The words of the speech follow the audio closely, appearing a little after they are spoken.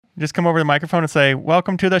Just come over to the microphone and say,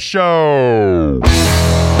 "Welcome to the show."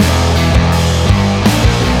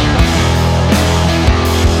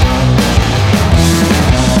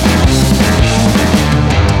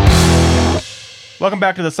 Welcome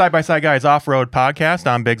back to the Side by Side Guys Off-Road Podcast.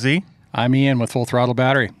 I'm Big Z. I'm Ian with Full Throttle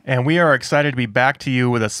Battery. And we are excited to be back to you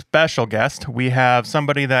with a special guest. We have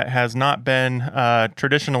somebody that has not been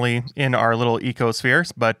traditionally in our little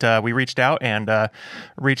ecospheres, but we reached out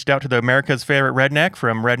to the America's favorite redneck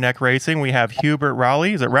from Redneck Racing. We have Hubert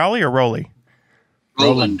Rowley. Is it Rowley or Rowley?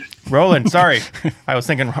 Rowland, sorry. I was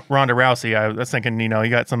thinking Ronda Rousey. I was thinking, you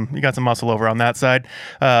got some muscle over on that side.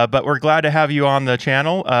 But we're glad to have you on the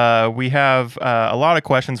channel. We have a lot of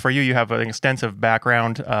questions for you. You have an extensive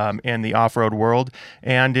background in the off-road world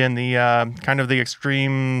and in the kind of the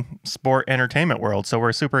extreme sport entertainment world. So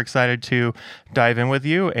we're super excited to dive in with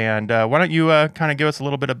you. And why don't you kind of give us a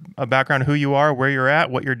little bit of a background, who you are, where you're at,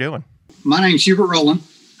 what you're doing. My name's Hubert Rowland.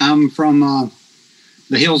 I'm from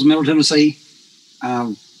the hills of Middle Tennessee.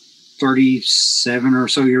 37 or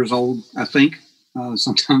so years old, I think.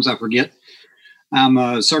 Sometimes I forget. I'm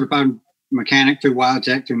a certified mechanic through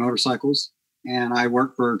Wildtech through motorcycles, and I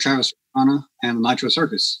work for Travis and the Nitro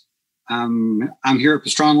Circus. I'm here at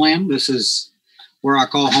Pastranaland. This is where I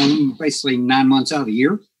call home basically 9 months out of the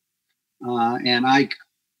year. And I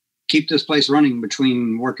keep this place running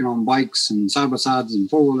between working on bikes and side-by-sides and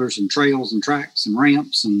four-wheelers and trails and tracks and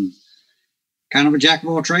ramps and kind of a jack of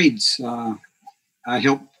all trades. I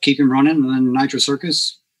help keep him running. And then Nitro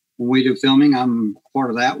Circus, when we do filming, I'm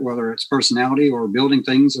part of that, whether it's personality or building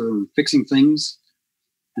things or fixing things.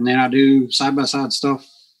 And then I do side-by-side stuff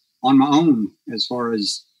on my own as far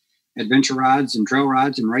as adventure rides and trail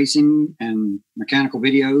rides and racing and mechanical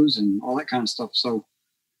videos and all that kind of stuff. So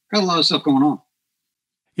got a lot of stuff going on.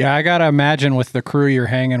 Yeah, I got to imagine with the crew you're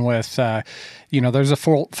hanging with, there's a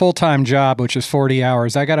full-time job, which is 40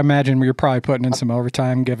 hours. I got to imagine you're probably putting in some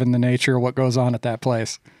overtime given the nature of what goes on at that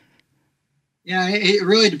place. Yeah, it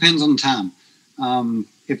really depends on the time.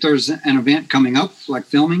 If there's an event coming up, like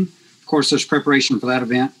filming, of course, there's preparation for that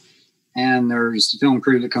event. And there's the film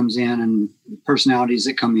crew that comes in and personalities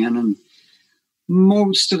that come in. And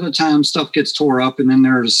most of the time, stuff gets tore up. And then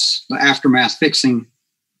there's the aftermath fixing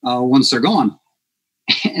once they're gone.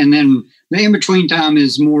 And then the in-between time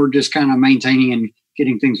is more just kind of maintaining and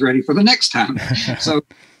getting things ready for the next time. So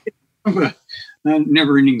it's a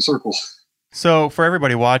never-ending circle. So for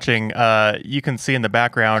everybody watching, you can see in the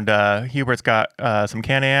background, Hubert's got some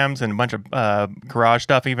Can-Ams and a bunch of garage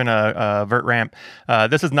stuff, even a vert ramp.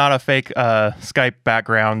 This is not a fake Skype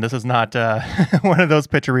background. This is not one of those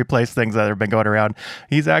picture replace things that have been going around.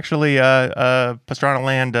 He's actually a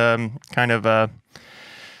Pastranaland kind of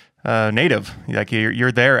native. Like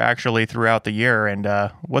you're there actually throughout the year. And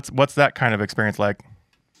what's that kind of experience like?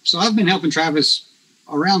 So I've been helping Travis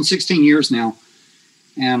around 16 years now.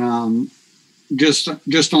 And just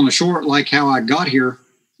on the short, like how I got here,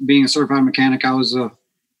 being a certified mechanic, I was a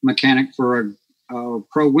mechanic for a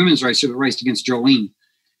pro women's racer that raced against Jolene,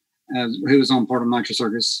 who was on part of Nitro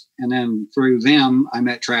Circus. And then through them, I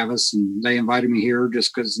met Travis, and they invited me here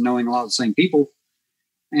just because knowing a lot of the same people.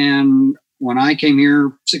 And when I came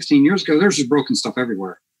here 16 years ago, there's just broken stuff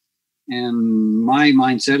everywhere. And my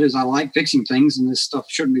mindset is I like fixing things, and this stuff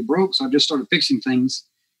shouldn't be broke. So I just started fixing things,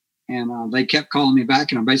 and they kept calling me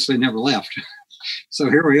back, and I basically never left. So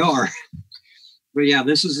here we are. But yeah,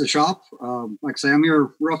 this is the shop. Like I say, I'm here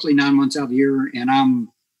roughly 9 months out of the year, and I'm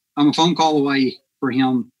a phone call away for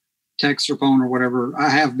him, text or phone or whatever. I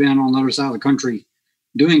have been on the other side of the country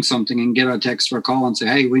doing something and get a text or a call and say,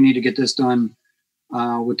 hey, we need to get this done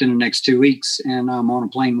within the next 2 weeks. And I'm on a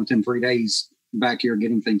plane within 3 days back here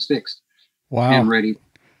getting things fixed. Wow. And ready.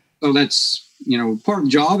 So that's, part of the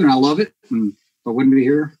job, and I love it. And if I wouldn't be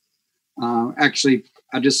here, actually,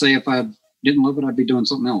 I just say if I didn't love it, I'd be doing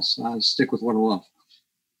something else. I'd stick with what I love.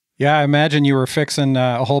 Yeah, I imagine you were fixing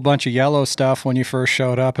a whole bunch of yellow stuff when you first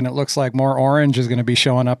showed up, and it looks like more orange is going to be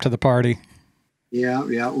showing up to the party. Yeah.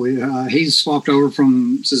 He's swapped over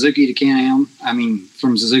from Suzuki to Can-Am.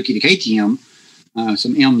 From Suzuki to KTM.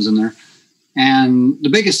 Some M's in there. And the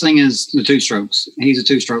biggest thing is the two strokes. He's a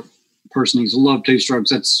two-stroke person. He's loved two strokes.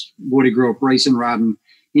 That's what he grew up racing, riding.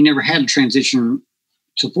 He never had to transition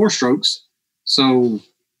to four strokes. So,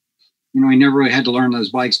 he never really had to learn those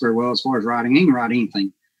bikes very well as far as riding. He can ride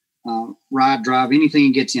anything. Ride, drive, anything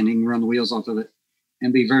he gets in, he can run the wheels off of it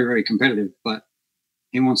and be very, very competitive. But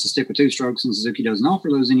he wants to stick with two strokes, and Suzuki doesn't offer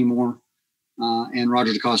those anymore. And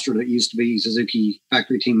Roger DeCoster, that used to be Suzuki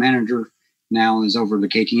factory team manager, now is over the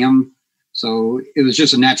KTM. So it was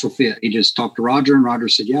just a natural fit. He just talked to Roger, and Roger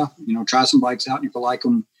said, yeah, try some bikes out, and if you like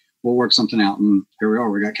them, we'll work something out. And here we are.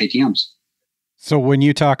 We got KTMs. So when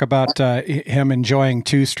you talk about him enjoying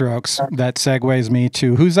two strokes, that segues me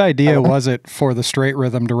to whose idea was it for the straight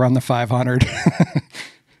rhythm to run the 500?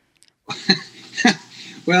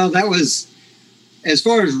 Well, that was, as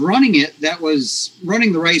far as running it,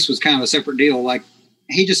 running the race was kind of a separate deal. Like,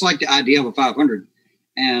 he just liked the idea of a 500.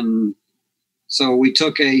 And so we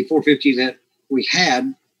took a 450 that we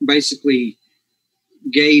had, basically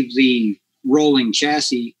gave the rolling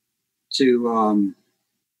chassis to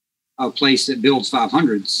a place that builds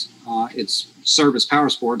 500s. It's Service Power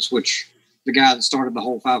Sports, which the guy that started the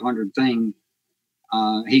whole 500 thing,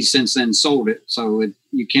 he's since then sold it. So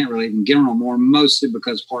you can't really even get them no more, mostly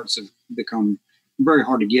because parts have become very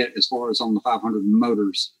hard to get as far as on the 500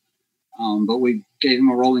 motors. But we gave him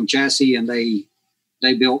a rolling chassis, and they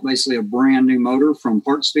built basically a brand new motor from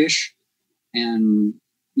Parts Fish, and,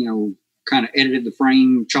 kind of edited the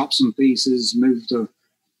frame, chopped some pieces, moved the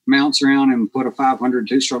mounts around, and put a 500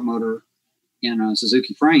 two-stroke motor in a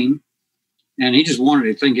Suzuki frame. And he just wanted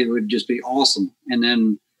to think it would just be awesome. And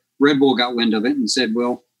then Red Bull got wind of it and said,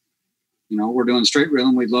 well, we're doing straight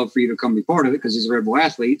rhythm. We'd love for you to come be part of it, because he's a Red Bull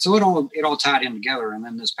athlete. So it all tied in together. And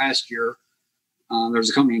then this past year,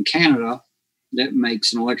 there's a company in Canada that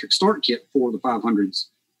makes an electric start kit for the 500s.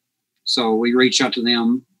 So we reached out to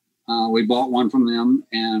them. We bought one from them,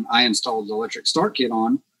 and I installed the electric start kit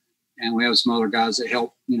on. And we have some other guys that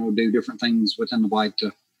help, do different things within the bike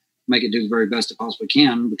to make it do the very best it possibly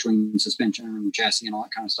can, between suspension and chassis and all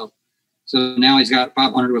that kind of stuff. So now he's got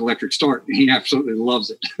 500 with electric start. He absolutely loves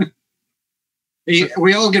it.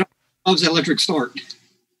 We all loves the electric start.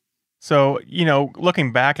 So,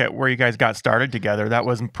 looking back at where you guys got started together, that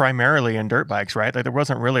was primarily in dirt bikes, right? Like, there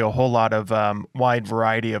wasn't really a whole lot of wide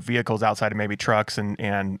variety of vehicles outside of maybe trucks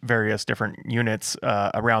and various different units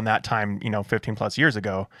around that time, 15 plus years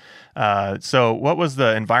ago. So what was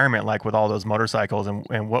the environment like with all those motorcycles,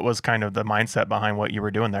 and what was kind of the mindset behind what you were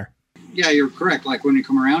doing there? Yeah, you're correct. Like, when you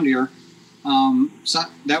come around here, so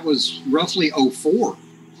that was roughly 04.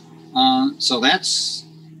 So that's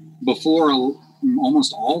before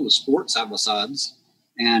almost all the sport side-by-sides,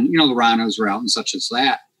 and the Rhinos were out and such as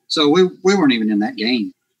that. So we weren't even in that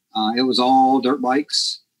game. It was all dirt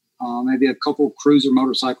bikes, maybe a couple cruiser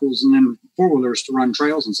motorcycles, and then four-wheelers to run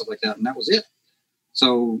trails and stuff like that, and that was it.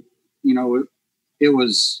 So there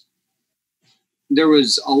was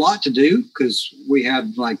a lot to do, because we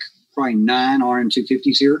had like probably 9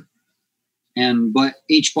 RM250s here, but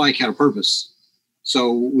each bike had a purpose.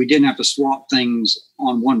 So we didn't have to swap things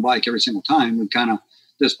on one bike every single time. We kind of,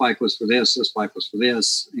 this bike was for this bike was for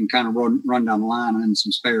this, and kind of run down the line, and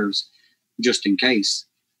some spares just in case.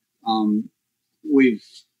 We've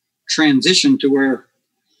transitioned to where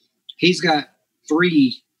he's got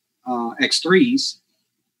 3 X3s,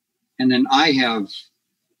 and then I have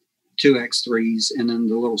 2 X3s, and then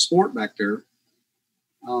the little sport back there.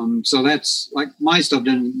 So that's like, my stuff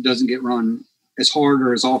doesn't get run as hard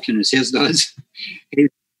or as often as his does.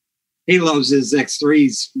 He loves his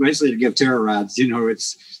X3s basically to give terror rides.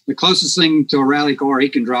 It's the closest thing to a rally car he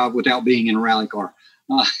can drive without being in a rally car.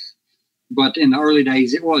 But in the early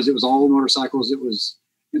days, it was all motorcycles. It was,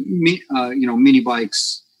 mini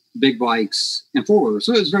bikes, big bikes, and four-wheelers.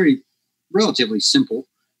 So it was very relatively simple,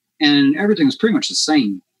 and everything was pretty much the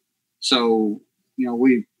same. So,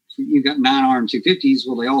 you got 9 RM250s.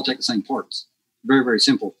 Well, they all take the same parts. Very, very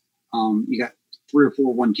simple. You got 3 or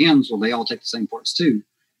 4 110s. Well, they all take the same parts too.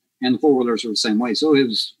 And the four-wheelers are the same way. So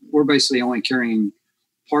we're basically only carrying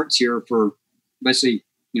parts here for basically,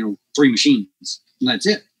 3 machines, and that's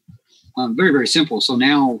it. Very, very simple. So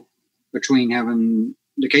now, between having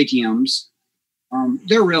the KTMs,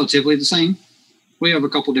 they're relatively the same. We have a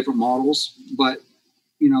couple different models, but,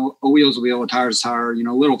 a wheel's a wheel, a tire's a tire,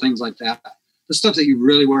 little things like that. The stuff that you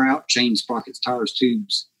really wear out, chains, sprockets, tires,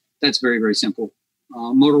 tubes, that's very, very simple.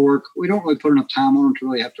 Motor work, we don't really put enough time on them to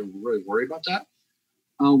really have to really worry about that.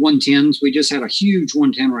 110s, we just had a huge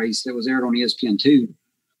 110 race that was aired on ESPN2.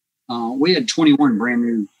 We had 21 brand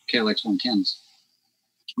new KLX 110s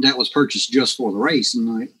that was purchased just for the race,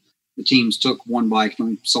 and the teams took one bike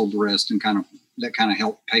and sold the rest, and that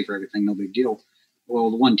helped pay for everything. No big deal.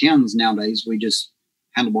 Well, the 110s nowadays, we just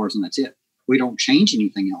handlebars and that's it. We don't change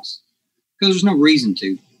anything else because there's no reason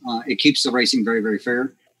to. It keeps the racing very, very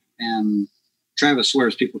fair. And Travis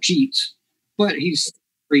swears people cheats, but he's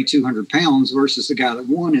 200 pounds versus the guy that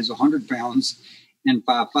won is 100 pounds and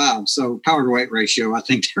 5'5". So power to weight ratio, I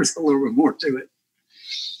think there's a little bit more to it.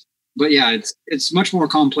 But yeah, it's much more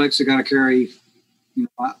complex. You got to carry,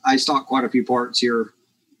 I stock quite a few parts here,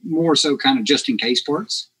 more so kind of just in case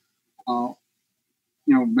parts.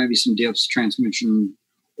 Maybe some diffs, transmission,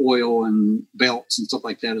 oil, and belts and stuff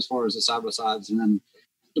like that as far as the side by sides, and then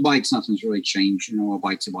the bikes, nothing's really changed. You know, a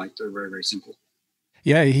bike's a bike. They're very, very simple.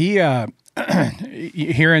 Yeah, hearing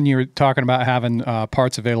you were talking about having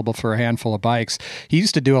parts available for a handful of bikes, he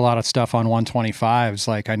used to do a lot of stuff on 125s.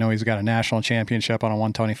 Like, I know he's got a national championship on a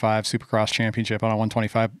 125, Supercross championship on a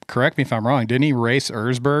 125. Correct me if I'm wrong. Didn't he race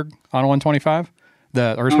Erzberg on a 125?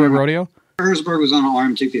 The Erzberg Rodeo? Erzberg was on an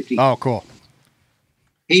RM250. Oh, cool.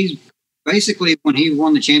 He's basically, when he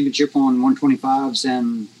won the championship on 125s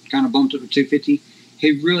and kind of bumped it to 250,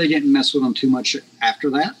 he really didn't mess with them too much after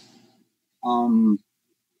that.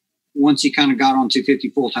 Once he kind of got on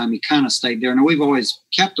 250 full time, he kind of stayed there. Now, we've always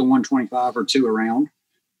kept a 125 or two around,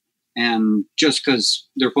 and just because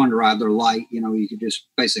they're fun to ride, they're light. You know, you could just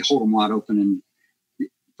basically hold them wide open, and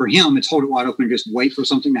for him, it's hold it wide open and just wait for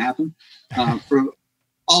something to happen. For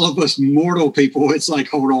all of us mortal people, it's like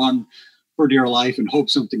hold on for dear life and hope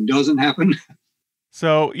something doesn't happen.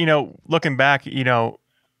 So, you know, looking back, you know,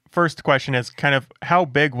 first question is kind of how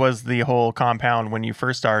big was the whole compound when you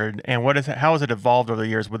first started, and how has it evolved over the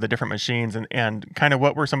years with the different machines, and kind of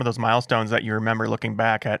what were some of those milestones that you remember looking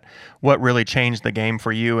back at what really changed the game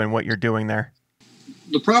for you and what you're doing there?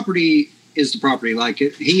 The property is the property. Like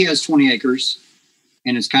he has 20 acres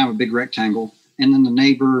and it's kind of a big rectangle. And then the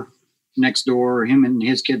neighbor next door, him and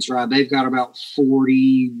his kids ride, they've got about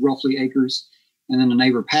 40 roughly acres. And then the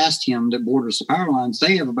neighbor past him that borders the power lines,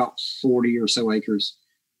 they have about 40 or so acres.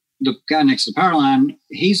 The guy next to the power line,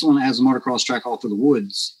 he's the one that has a motocross track all through the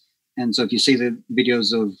woods. And so if you see the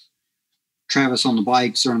videos of Travis on the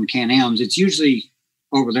bikes or on the Can-Ams, it's usually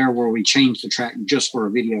over there where we change the track just for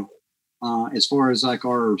a video. As far as like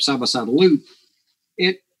our side-by-side loop,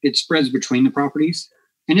 it spreads between the properties,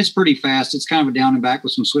 and it's pretty fast. It's kind of a down and back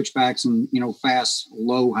with some switchbacks and, you know, fast,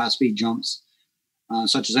 low, high-speed jumps,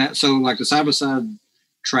 such as that. So like the side-by-side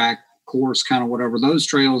track course, kind of whatever, those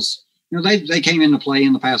trails, you know, they came into play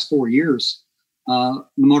in the past 4 years. The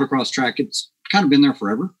motocross track, it's kind of been there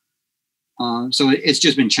forever. So it's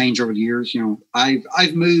just been changed over the years. You know,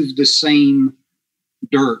 I've moved the same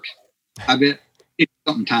dirt, I bet,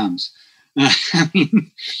 50-something times. I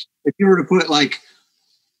mean, if you were to put like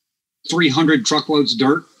 300 truckloads of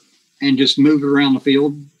dirt and just move it around the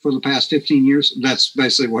field for the past 15 years, that's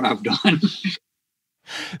basically what I've done.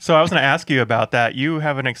 So I was going to ask you about that. You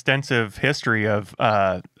have an extensive history of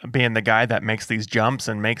being the guy that makes these jumps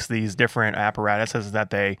and makes these different apparatuses that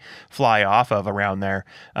they fly off of around there.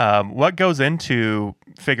 What goes into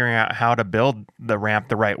figuring out how to build the ramp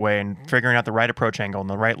the right way and figuring out the right approach angle and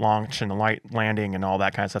the right launch and the right landing and all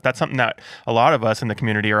that kind of stuff? That's something that a lot of us in the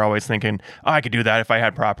community are always thinking, oh, I could do that if I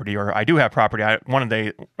had property, or I do have property. One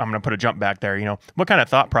day I'm going to put a jump back there. You know, what kind of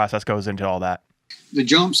thought process goes into all that? The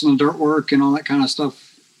jumps and the dirt work and all that kind of stuff.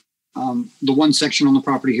 The one section on the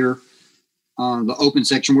property here, the open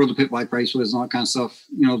section where the pit bike race was and all that kind of stuff,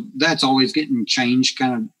 you know, that's always getting changed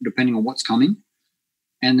kind of depending on what's coming.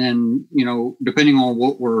 And then, you know, depending on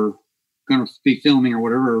what we're going to be filming or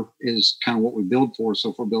whatever is kind of what we build for.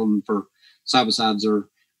 So if we're building for side-by-sides or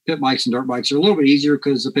pit bikes and dirt bikes are a little bit easier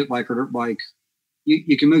because the pit bike or dirt bike,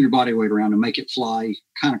 you can move your body weight around and make it fly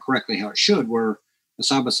kind of correctly how it should, where a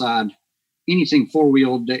side-by-side, anything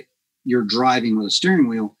four-wheeled that you're driving with a steering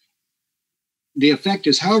wheel, the effect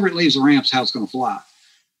is however it leaves the ramps, how it's going to fly.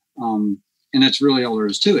 And that's really all there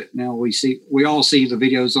is to it. Now we all see the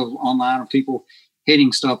videos online of people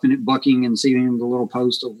hitting stuff and it bucking and seeing the little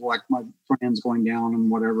post of like my friends going down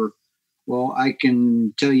and whatever. Well, I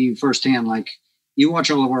can tell you firsthand, like you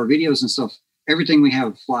watch all of our videos and stuff, everything we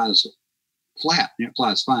have flies flat and it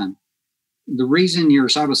flies fine. The reason your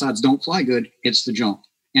side-by-sides don't fly good, it's the jump.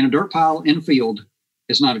 And a dirt pile in a field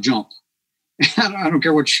is not a jump. I don't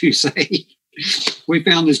care what you say. We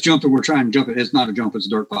found this jump and we're trying to jump it. It's not a jump, it's a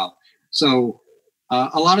dirt pile. So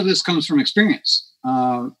a lot of this comes from experience.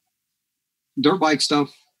 Dirt bike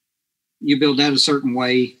stuff, you build that a certain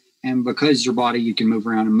way, and because your body, you can move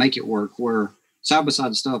around and make it work, where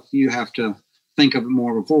side-by-side stuff, you have to think of it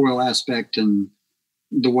more of a four-wheel aspect and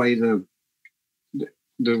the way the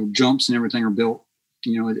jumps and everything are built.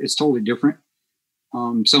 You know, it's totally different.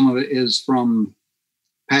 Some of it is from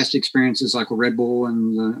past experiences like with Red Bull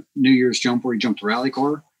and the New Year's jump where you jumped a rally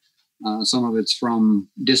car. Some of it's from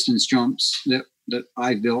distance jumps that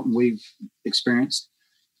I've built and we've experienced.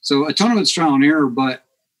 So a ton of it's trial and error, but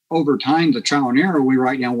over time, the trial and error, we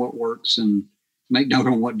write down what works and make note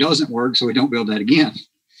on what doesn't work so we don't build that again.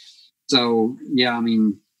 So, yeah, I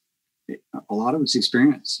mean, a lot of it's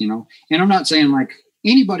experience, you know. And I'm not saying like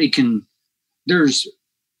anybody can, there's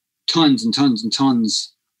tons and tons and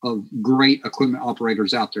tons of great equipment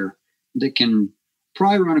operators out there that can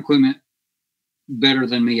probably run equipment better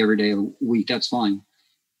than me every day of the week. That's fine.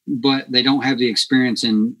 But they don't have the experience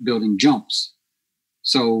in building jumps.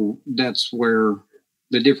 So that's where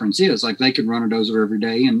the difference is. Like they could run a dozer every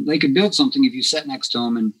day, and they could build something if you sat next to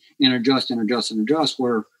them and adjust and adjust and adjust.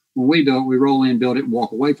 Where when we build, we roll in, build it, and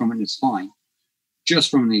walk away from it, and it's fine.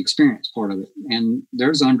 Just from the experience part of it. And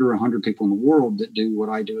there's under 100 people in the world that do what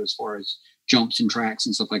I do as far as jumps and tracks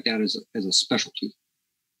and stuff like that as a specialty.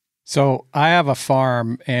 So I have a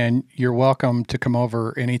farm, and you're welcome to come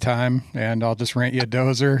over anytime, and I'll just rent you a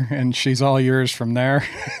dozer, and she's all yours from there.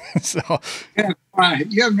 So yeah,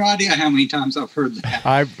 you have no idea how many times I've heard that.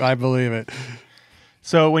 I believe it.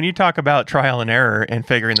 So when you talk about trial and error and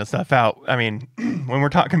figuring this stuff out, I mean, when we're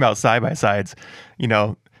talking about side-by-sides, you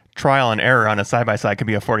know, trial and error on a side-by-side could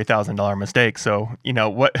be a $40,000 mistake. So, you know,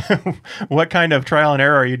 what what kind of trial and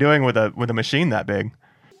error are you doing with a machine that big?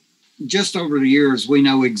 Just over the years, we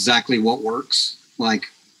know exactly what works, like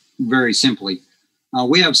very simply.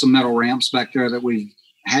 We have some metal ramps back there that we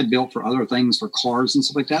had built for other things, for cars and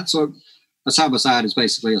stuff like that. So a side-by-side is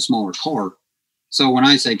basically a smaller car. So when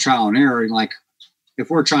I say trial and error, like if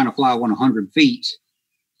we're trying to fly 100 feet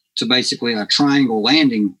to basically a triangle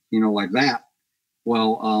landing, you know, like that,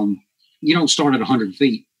 well, you don't start at 100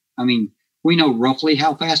 feet. I mean, we know roughly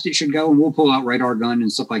how fast it should go, and we'll pull out radar gun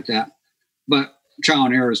and stuff like that. But trial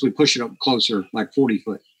and error is we push it up closer, like 40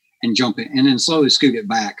 foot, and jump it, and then slowly scoot it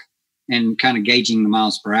back and kind of gauging the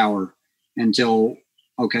miles per hour until,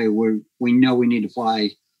 okay, we know we need to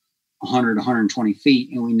fly 100, 120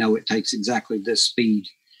 feet, and we know it takes exactly this speed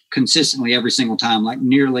consistently every single time, like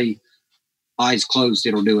nearly eyes closed,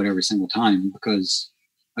 it'll do it every single time because,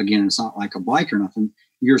 again, it's not like a bike or nothing.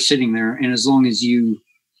 You're sitting there, and as long as you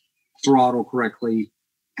throttle correctly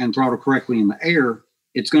and throttle correctly in the air,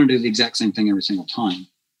 it's going to do the exact same thing every single time.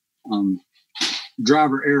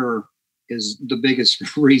 Driver error is the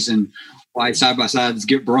biggest reason why side-by-sides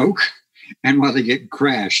get broke and why they get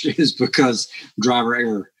crashed is because driver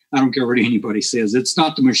error. I don't care what anybody says. It's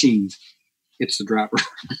not the machine. It's the driver.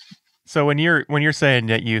 So when you're saying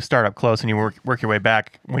that you start up close and you work your way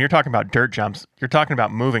back, when you're talking about dirt jumps, you're talking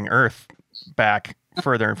about moving earth back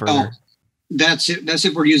further and further. Oh, that's it. That's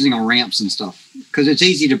if we're using our ramps and stuff, because it's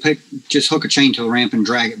easy to just hook a chain to a ramp and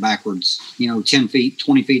drag it backwards, 10 feet,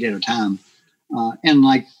 20 feet at a time. And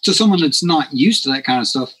like to someone that's not used to that kind of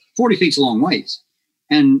stuff, 40 feet's a long ways.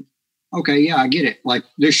 And okay, yeah, I get it. Like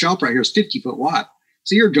this shop right here is 50 foot wide.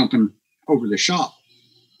 So you're jumping over the shop.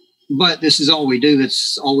 But this is all we do.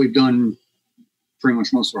 That's all we've done pretty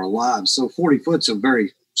much most of our lives. So 40 foot's a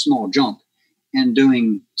very small jump. And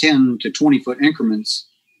doing 10 to 20 foot increments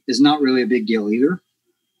is not really a big deal either.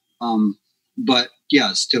 But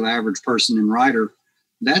yes, to the average person and rider,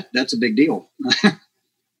 that's a big deal.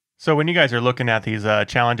 So when you guys are looking at these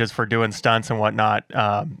challenges for doing stunts and whatnot,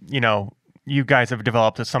 you guys have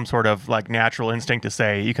developed some sort of like natural instinct to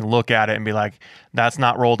say, you can look at it and be like, that's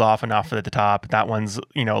not rolled off enough at the top. That one's,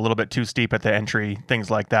 a little bit too steep at the entry, things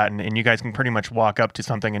like that. And you guys can pretty much walk up to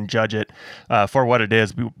something and judge it for what it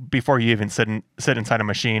is before you even sit inside a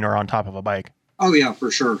machine or on top of a bike. Oh yeah, for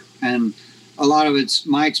sure. And a lot of it's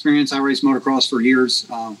my experience. I raced motocross for years,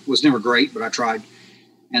 was never great, but I tried.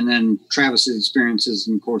 And then Travis's experiences,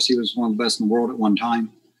 and of course he was one of the best in the world at one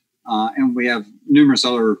time. And we have numerous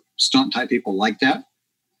other stunt type people like that.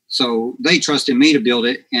 So they trusted me to build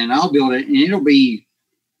it, and I'll build it, and it'll be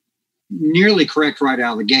nearly correct right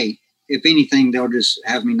out of the gate. If anything, they'll just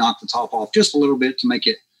have me knock the top off just a little bit to make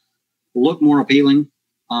it look more appealing.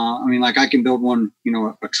 Like I can build one,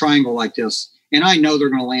 a triangle like this, and I know they're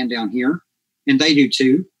going to land down here, and they do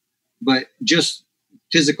too. But just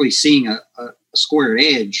physically seeing a square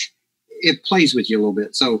edge, it plays with you a little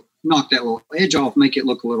bit. So knock that little edge off, make it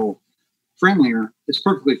look a little friendlier. It's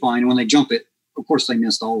perfectly fine. When they jump it, of course they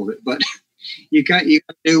missed all of it, but you got to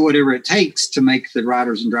do whatever it takes to make the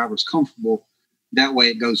riders and drivers comfortable. That way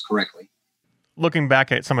it goes correctly. Looking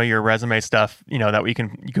back at some of your resume stuff, that we can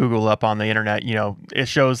Google up on the internet, it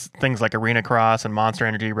shows things like Arena Cross and Monster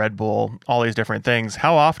Energy, Red Bull, all these different things.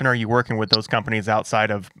 How often are you working with those companies outside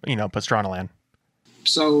of, Pastranaland?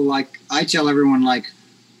 So like I tell everyone, like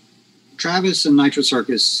Travis and Nitro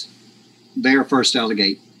Circus, they are first out of the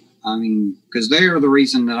gate. Because they are the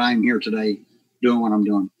reason that I'm here today doing what I'm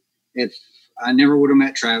doing. If I never would have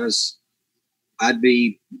met Travis, I'd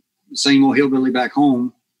be the same old hillbilly back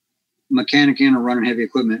home, mechanicing or running heavy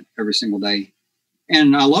equipment every single day.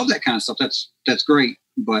 And I love that kind of stuff. That's great.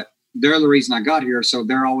 But they're the reason I got here, so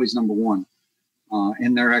they're always number one.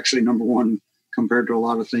 And they're actually number one compared to a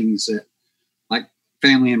lot of things that, like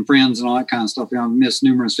family and friends and all that kind of stuff. I've missed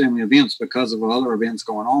numerous family events because of other events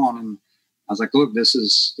going on, and I was like, look, this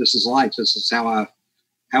is life. This is how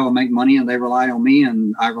I make money, and they rely on me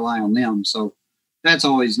and I rely on them. So that's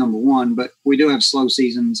always number one. But we do have slow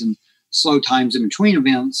seasons, and slow times in between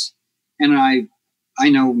events. And I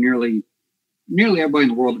know nearly everybody in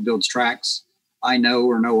the world that builds tracks I know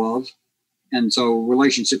or know of. And so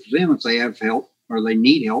relationships with them, if they have help or they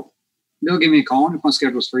need help, they'll give me a call. And if my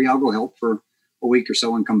schedule's free, I'll go help for a week or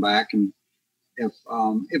so and come back. And if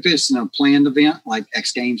it's a planned event like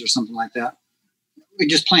X Games or something like that, we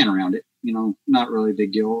just plan around it. Not really a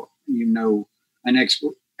big deal. An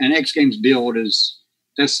X Games build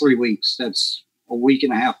that's 3 weeks. That's a week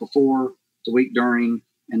and a half before, the week during,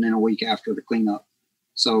 and then a week after the cleanup.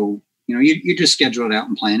 So, you just schedule it out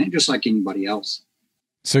and plan it just like anybody else.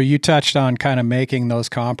 So you touched on kind of making those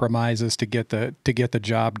compromises to get the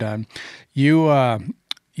job done.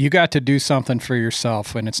 You got to do something for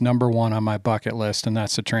yourself, and it's number one on my bucket list, and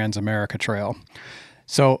that's the Trans-America Trail.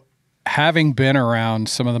 So having been around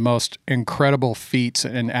some of the most incredible feats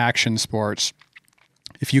in action sports,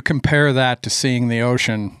 if you compare that to seeing the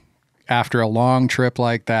ocean after a long trip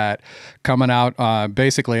like that, coming out,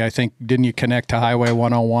 basically, I think, didn't you connect to Highway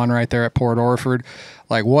 101 right there at Port Orford?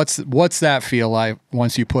 Like, what's that feel like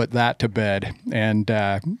once you put that to bed? And,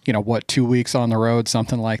 2 weeks on the road,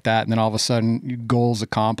 something like that, and then all of a sudden, goals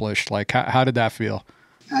accomplished. Like, how did that feel?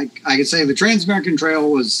 I could say the Trans-American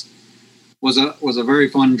Trail was a very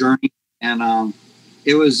fun journey, and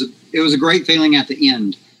it was a great feeling at the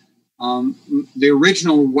end. The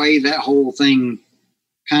original way that whole thing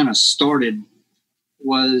kind of started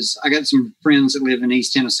was I got some friends that live in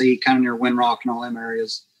East Tennessee, kind of near Windrock and all them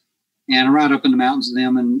areas. And I ride up in the mountains with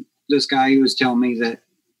them. And this guy, he was telling me that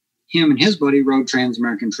him and his buddy rode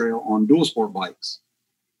Trans-American Trail on dual sport bikes.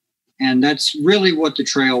 And that's really what the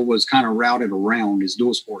trail was kind of routed around, is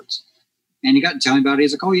dual sports. And he got to tell me about it.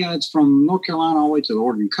 He's like, oh yeah, it's from North Carolina all the way to the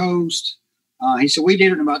Oregon coast. He said, we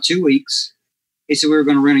did it in about 2 weeks. He said, we were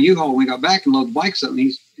going to rent a U-Haul when we got back and load the bikes up. And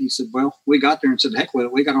he said, well, we got there and said, heck with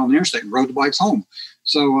it. We got on the interstate and rode the bikes home.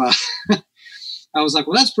 So I was like,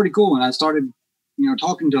 well, that's pretty cool. And I started,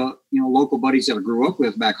 talking to, local buddies that I grew up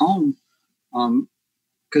with back home.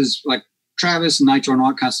 Because like Travis and Nitro and all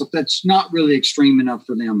that kind of stuff, that's not really extreme enough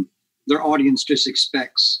for them. Their audience just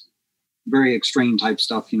expects very extreme type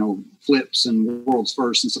stuff, flips and world's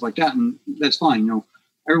first and stuff like that. And that's fine.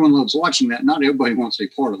 Everyone loves watching that. Not everybody wants to be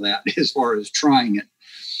part of that as far as trying it.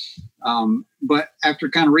 But after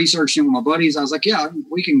kind of researching with my buddies, I was like, yeah,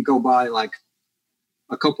 we can go buy like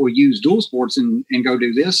a couple of used dual sports and go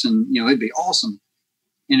do this. And, it'd be awesome.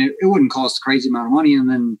 And it wouldn't cost a crazy amount of money. And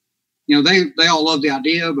then, they all love the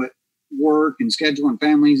idea, but work and schedule and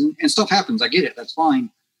families and stuff happens. I get it. That's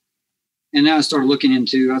fine. And then I started looking I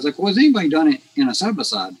was like, well, has anybody done it in a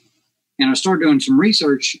side-by-side? And I started doing some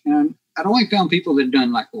research, and I'd only found people that had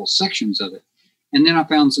done like little sections of it. And then I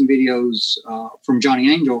found some videos from Johnny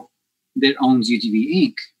Angel that owns UTV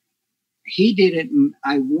Inc. He did it in,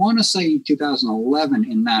 I want to say 2011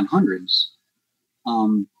 in 900s.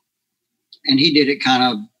 And he did it kind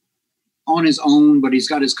of on his own, but he's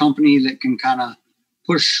got his company that can kind of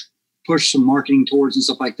push some marketing towards and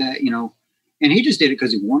stuff like that, and he just did it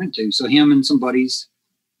because he wanted to. So him and some buddies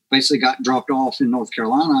basically got dropped off in North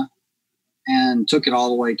Carolina and took it all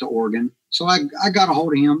the way to Oregon. So I got a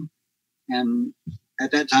hold of him, and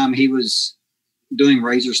at that time he was doing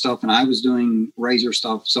Razor stuff and I was doing Razor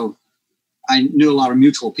stuff. So I knew a lot of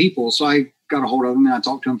mutual people. So I got a hold of him and I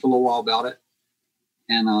talked to him for a little while about it.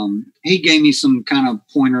 And he gave me some kind of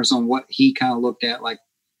pointers on what he kind of looked at, like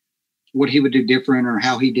what he would do different or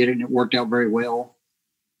how he did it. And it worked out very well.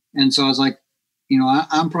 And so I was like,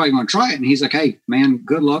 I'm probably going to try it. And he's like, hey, man,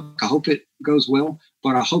 good luck. I hope it goes well,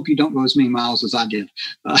 but I hope you don't go as many miles as I did.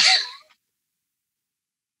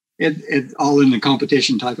 It all in the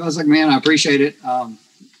competition type. I was like, man, I appreciate it.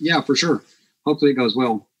 Yeah, for sure. Hopefully it goes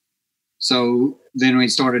well. So then I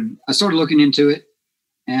started looking into it,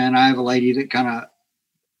 and I have a lady that kind of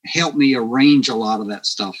helped me arrange a lot of that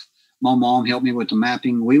stuff. My mom helped me with the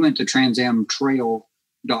mapping. We went to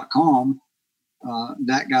transamtrail.com.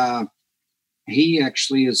 That guy, he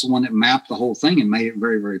actually is the one that mapped the whole thing and made it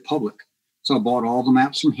very, very public. So I bought all the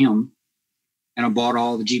maps from him, and I bought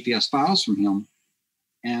all the GPS files from him,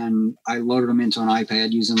 and I loaded them into an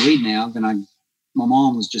iPad using LeadNav. And my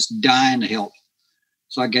mom was just dying to help.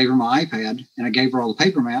 So I gave her my iPad and I gave her all the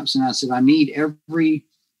paper maps, and I said, I need every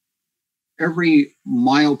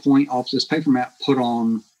mile point off this paper map put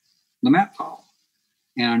on the map file.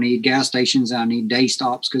 And I need gas stations, and I need day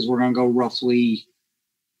stops, because we're going to go roughly,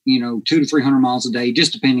 200 to 300 miles a day,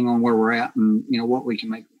 just depending on where we're at and, what we can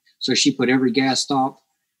make. So she put every gas stop,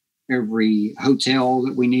 every hotel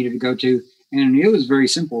that we needed to go to. And it was very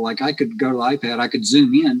simple. Like I could go to the iPad, I could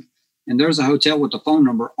zoom in, and there's a hotel with the phone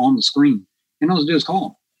number on the screen. And all I was do is call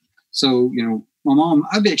them. So, my mom,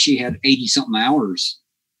 I bet she had 80 something hours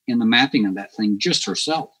in the mapping of that thing just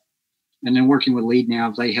herself. And then working with Lead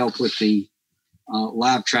Nav, they help with the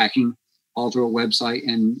live tracking all through a website.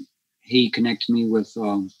 And he connected me with,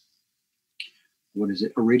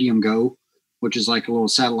 Iridium Go, which is like a little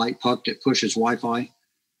satellite puck that pushes Wi-Fi.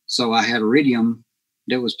 So I had Iridium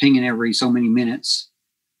that was pinging every so many minutes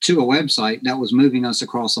to a website that was moving us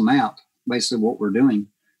across a map, basically what we're doing.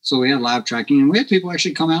 So we had live tracking, and we had people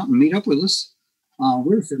actually come out and meet up with us.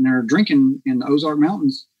 We were sitting there drinking in the Ozark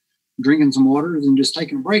Mountains, drinking some waters and just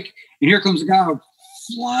taking a break. And here comes a guy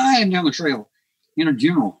flying down the trail in a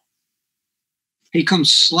General. He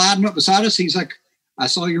comes sliding up beside us. He's like, I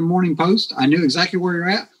saw your morning post. I knew exactly where you're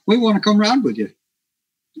at. We want to come ride with you.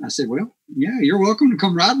 I said, well, yeah, you're welcome to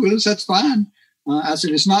come ride with us. That's fine. I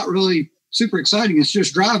said, it's not really super exciting. It's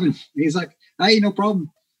just driving. He's like, hey, no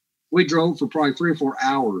problem. We drove for probably 3 or 4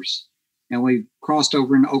 hours, and we crossed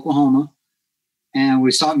over into Oklahoma, and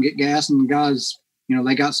we stopped and get gas, and the guys,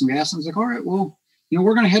 they got some gas. And I was like, all right, well,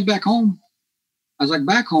 we're going to head back home. I was like,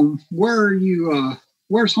 back home? Where are you?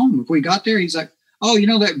 Where's home? If we got there, he's like, oh,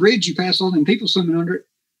 that bridge you passed all them people swimming under it.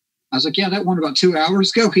 I was like, yeah, that one about 2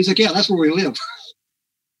 hours ago. He's like, yeah, that's where we live.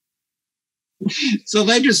 So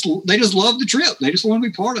they just loved the trip. They just want to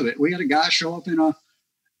be part of it. We had a guy show up in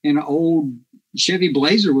an old Chevy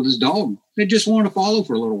Blazer with his dog. They just wanted to follow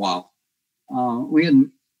for a little while. We had,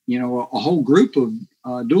 a whole group of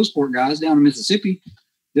dual sport guys down in Mississippi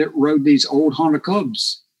that rode these old Honda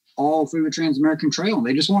Cubs all through the Trans-American Trail. And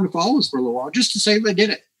they just wanted to follow us for a little while just to say they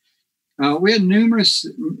did it. We had numerous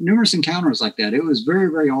encounters like that. It was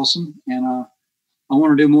very, very awesome. And I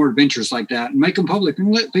want to do more adventures like that and make them public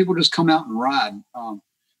and let people just come out and ride.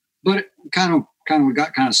 But it kind of we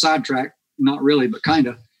got kind of sidetracked, not really, but kind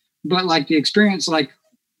of. But like the experience, like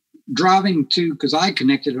driving to, because I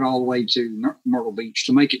connected it all the way to Myrtle Beach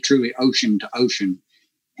to make it truly ocean to ocean,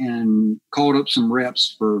 and called up some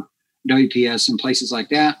reps for WPS and places like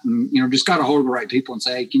that, and just got a hold of the right people and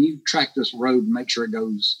say, hey, can you track this road and make sure it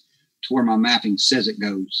goes to where my mapping says it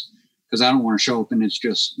goes? Because I don't want to show up and it's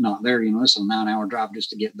just not there. It's a 9-hour drive just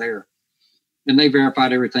to get there. And they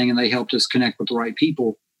verified everything, and they helped us connect with the right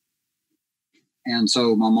people. And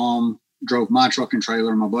so my mom drove my truck and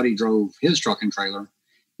trailer, and my buddy drove his truck and trailer.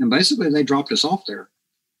 And basically they dropped us off there.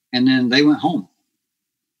 And then they went home.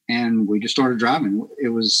 And we just started driving. It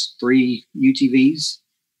was 3 UTVs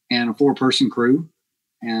and a 4-person crew.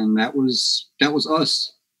 And that was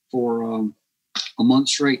us for a month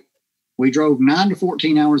straight. We drove 9 to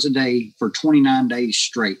 14 hours a day for 29 days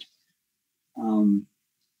straight. And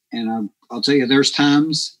I'll tell you, there's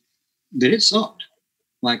times that it sucked.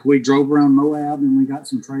 Like we drove around Moab and we got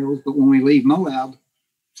some trails, but when we leave Moab,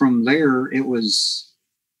 from there, it was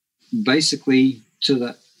basically to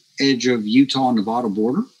the edge of Utah and Nevada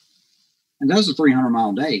border. And that was a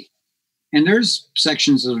 300-mile day. And there's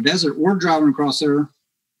sections of the desert. We're driving across there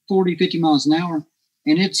 40, 50 miles an hour.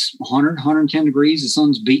 And it's 100, 110 degrees. The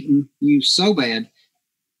sun's beating you so bad.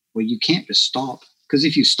 Well, you can't just stop. Because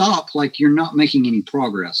if you stop, like you're not making any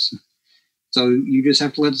progress. So you just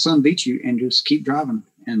have to let the sun beat you and just keep driving.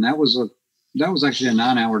 And that was actually a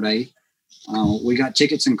 9-hour day. We got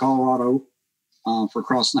tickets in Colorado for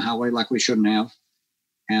crossing the highway like we shouldn't have.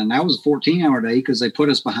 And that was a 14-hour day because they put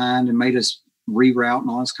us behind and made us reroute and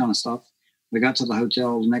all this kind of stuff. We got to the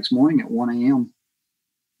hotel the next morning at 1 a.m.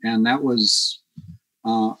 And that was...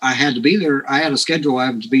 I had to be there. I had a schedule. I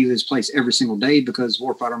had to be this place every single day because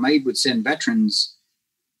Warfighter Maid would send veterans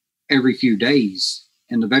every few days,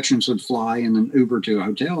 and the veterans would fly and then Uber to a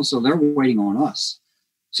hotel. So they're waiting on us.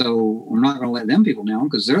 So we're not going to let them people down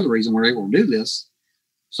because they're the reason we're able to do this.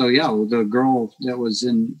 So yeah, the girl that was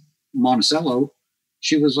in Monticello,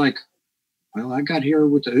 she was like, well, I got here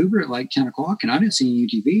with the Uber at like 10 o'clock and I didn't see any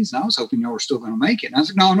UTVs. And I was hoping y'all were still going to make it. And I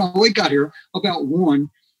was like, no, we got here about 1. And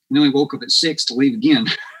then we woke up at 6 to leave again.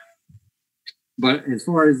 But as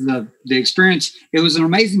far as the experience, it was an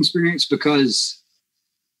amazing experience because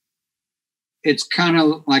it's kind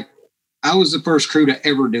of like I was the first crew to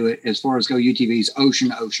ever do it as far as go UTVs, ocean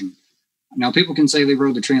to ocean. Now, people can say they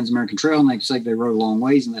rode the Trans-American Trail and they can say they rode a long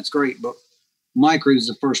ways, and that's great. But my crew is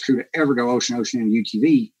the first crew to ever go ocean to ocean in a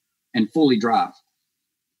UTV and fully drive.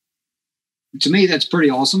 To me, that's pretty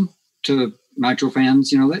awesome. To Nitro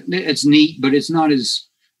fans, it's neat, but it's not as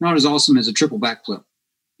awesome as a triple backflip.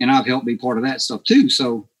 And I've helped be part of that stuff too.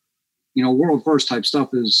 So, world first type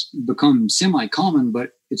stuff has become semi-common,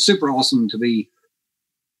 but it's super awesome to be,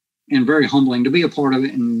 and very humbling to be a part of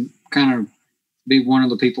it and kind of be one of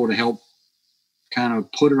the people to help kind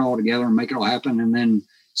of put it all together and make it all happen and then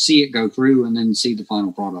see it go through and then see the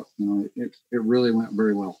final product. It really went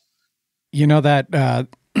very well. That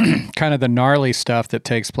kind of the gnarly stuff that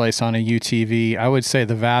takes place on a UTV, I would say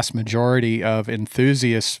the vast majority of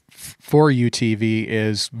enthusiasts for UTV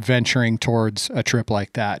is venturing towards a trip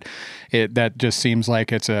like that. That just seems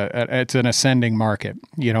like it's an ascending market.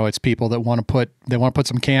 You know, it's people that want to put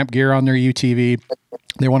some camp gear on their UTV.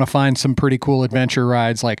 They want to find some pretty cool adventure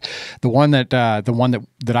rides. Like the one that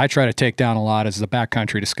I try to take down a lot is the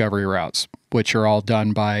backcountry discovery routes, which are all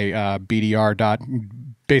done by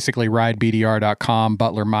basically ridebdr.com,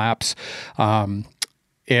 Butler Maps.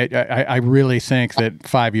 I really think that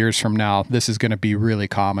 5 years from now, this is going to be really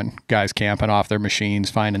common. Guys camping off their machines,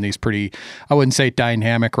 finding these pretty, I wouldn't say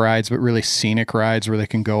dynamic rides, but really scenic rides where they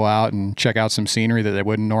can go out and check out some scenery that they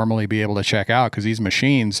wouldn't normally be able to check out. Because these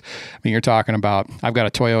machines, I mean, you're talking about, I've got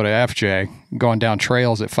a Toyota FJ going down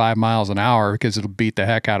trails at 5 miles an hour because it'll beat the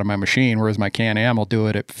heck out of my machine, whereas my Can-Am will do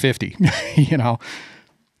it at 50, you know?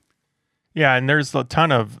 Yeah, and there's a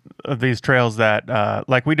ton of these trails that,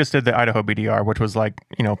 like we just did the Idaho BDR, which was like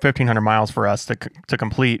 1,500 miles for us to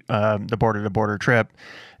complete the border-to-border trip.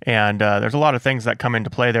 And there's a lot of things that come into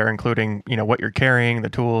play there, including what you're carrying, the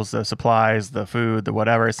tools, the supplies, the food, the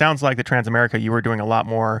whatever. It sounds like the Transamerica, you were doing a lot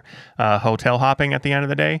more hotel hopping at the end of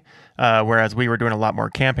the day, whereas we were doing a lot more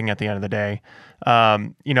camping at the end of the day.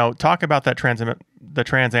 Talk about that the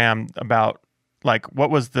Trans Am about. Like, what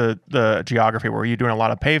was the geography? Were you doing a lot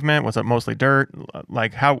of pavement? Was it mostly dirt?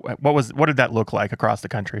 Like, what did that look like across the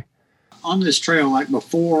country? On this trail, like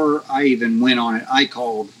before I even went on it, I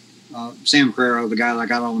called Sam Carrero, the guy that I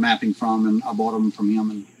got all the mapping from, and I bought them from him,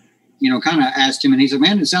 and kind of asked him, and he said,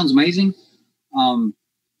 "Man, it sounds amazing."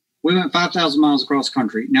 We went 5,000 miles across the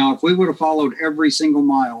country. Now, if we would have followed every single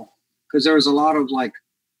mile, because there was a lot of like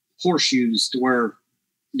horseshoes to where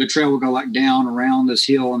the trail would go like down around this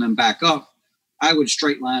hill and then back up, I would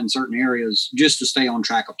straight line certain areas just to stay on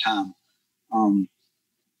track of time.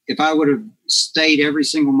 If I would have stayed every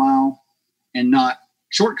single mile and not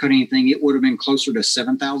shortcut anything, it would have been closer to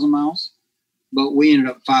 7,000 miles. But we ended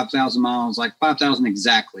up 5,000 miles, like 5,000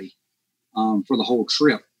 exactly for the whole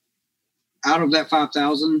trip. Out of that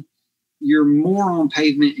 5,000, you're more on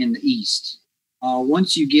pavement in the east.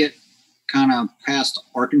 Once you get kind of past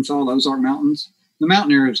Arkansas, those are mountains. The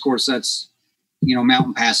mountain areas, of course, that's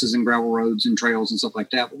mountain passes and gravel roads and trails and stuff like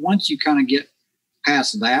that. But once you kind of get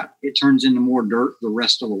past that, it turns into more dirt the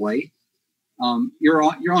rest of the way. You're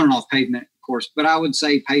on and off pavement, of course, but I would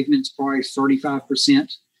say pavement's probably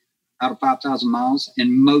 35% out of 5,000 miles,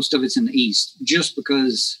 and most of it's in the east, just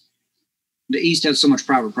because the east has so much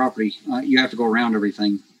private property. You have to go around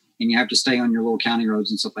everything, and you have to stay on your little county roads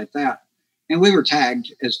and stuff like that. And we were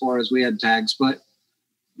tagged as far as we had tags, but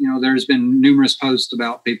there's been numerous posts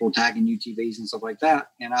about people tagging UTVs and stuff like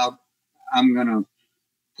that. And I'm going to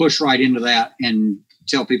push right into that and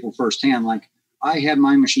tell people firsthand, like, I had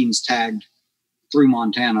my machines tagged through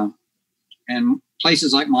Montana, and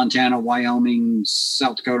places like Montana, Wyoming,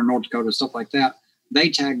 South Dakota, North Dakota, stuff like that, they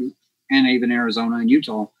tag, and even Arizona and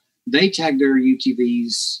Utah, they tag their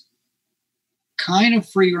UTVs kind of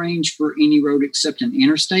free range for any road except an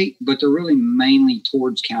interstate, but they're really mainly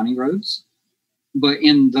towards county roads. But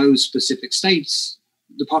in those specific states,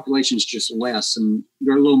 the population is just less, and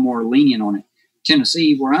they're a little more lenient on it.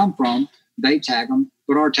 Tennessee, where I'm from, they tag them,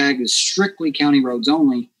 but our tag is strictly county roads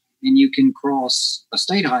only, and you can cross a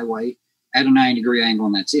state highway at a 90-degree angle,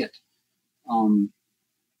 and that's it. And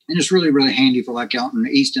it's really, really handy for like out in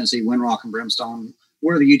East Tennessee, Windrock and Brimstone,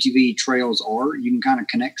 where the UTV trails are. You can kind of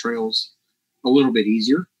connect trails a little bit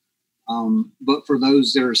easier. But for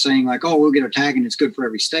those that are saying like, oh, we'll get a tag and it's good for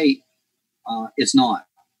every state, it's not.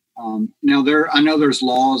 Now I know there's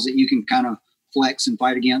laws that you can kind of flex and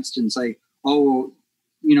fight against and say, oh,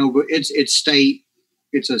 but it's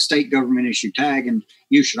a state government issued tag and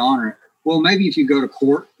you should honor it. Well, maybe if you go to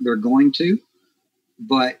court, they're going to,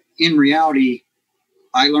 but in reality,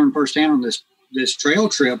 I learned firsthand on this trail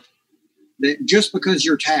trip that just because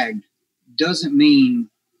you're tagged doesn't mean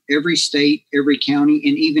every state, every county,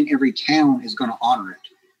 and even every town is going to honor it.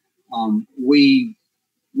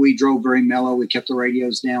 We drove very mellow. We kept the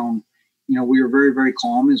radios down. We were very, very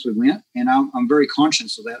calm as we went. And I'm very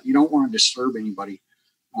conscious of that. You don't want to disturb anybody.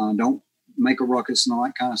 Don't make a ruckus and all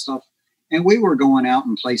that kind of stuff. And we were going out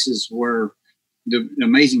in places where the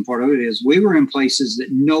amazing part of it is we were in places that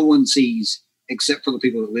no one sees except for the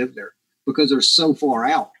people that live there, because they're so far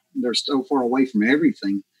out. They're so far away from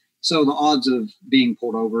everything. So the odds of being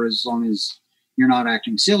pulled over, as long as you're not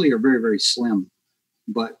acting silly, are very, very slim.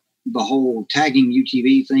 But the whole tagging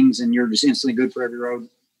UTV things and you're just instantly good for every road,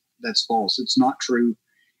 that's false. It's not true.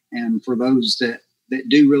 And for those that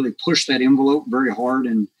do really push that envelope very hard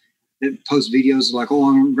and that post videos like, oh,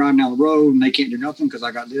 I'm riding down the road and they can't do nothing because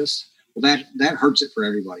I got this. Well, that hurts it for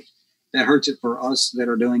everybody. That hurts it for us that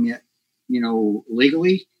are doing it,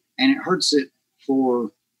 legally, and it hurts it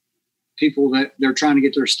for people that they're trying to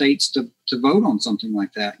get their states to vote on something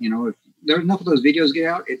like that. If there's enough of those videos get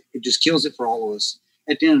out, it just kills it for all of us.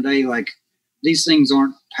 At the end of the day, like, these things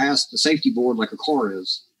aren't past the safety board like a car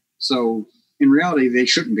is. So in reality, they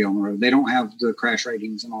shouldn't be on the road. They don't have the crash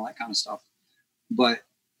ratings and all that kind of stuff. But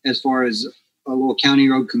as far as a little county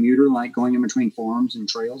road commuter, like going in between farms and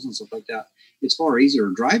trails and stuff like that, it's far easier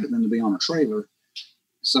to drive it than to be on a trailer.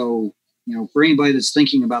 So, for anybody that's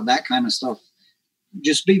thinking about that kind of stuff,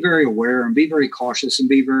 just be very aware and be very cautious and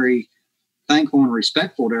be very thankful and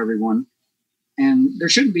respectful to everyone. And there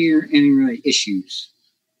shouldn't be any really issues.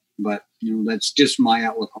 But, that's just my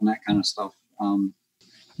outlook on that kind of stuff.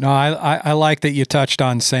 No, I like that you touched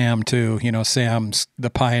on Sam too. Sam's the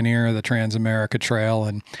pioneer of the Trans-America Trail,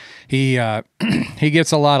 and he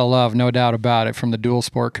gets a lot of love, no doubt about it, from the dual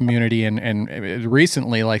sport community and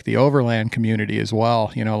recently, like, the Overland community as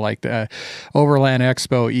well. Like the Overland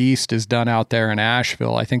Expo East is done out there in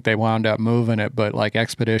Asheville. I think they wound up moving it, but like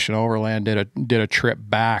Expedition Overland did a trip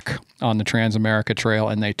back on the Trans-America Trail,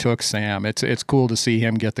 and they took Sam. It's cool to see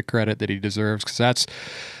him get the credit that he deserves, because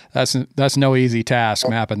that's no easy task,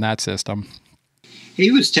 mapping that system.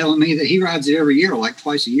 He was telling me that he rides it every year, like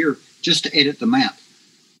twice a year, just to edit the map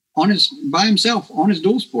by himself on his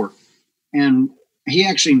dual sport. And he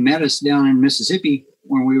actually met us down in Mississippi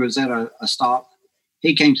when we was at a stop.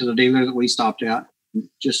 He came to the dealer that we stopped at,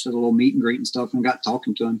 just a little meet and greet and stuff, and got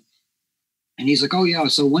talking to him. And he's like, "Oh yeah,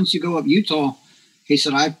 so once you go up Utah," he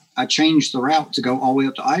said, I changed the route to go all the way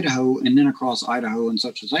up to Idaho and then across Idaho and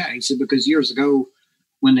such as that. He said, because years ago,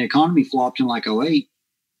 when the economy flopped in like 2008,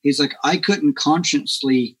 he's like, I couldn't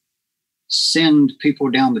consciously send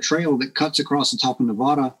people down the trail that cuts across the top of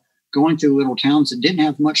Nevada, going through little towns that didn't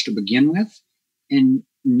have much to begin with, and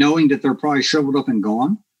knowing that they're probably shriveled up and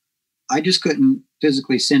gone. I just couldn't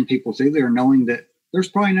physically send people through there knowing that there's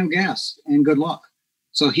probably no gas and good luck.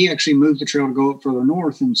 So he actually moved the trail to go up further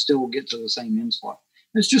north and still get to the same end spot.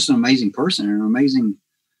 It's just an amazing person and an amazing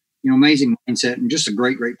mindset, and just a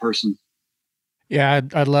great, great person. Yeah,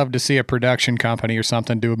 I'd love to see a production company or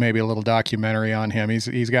something do maybe a little documentary on him.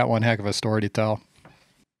 He's got one heck of a story to tell.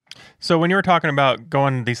 So when you were talking about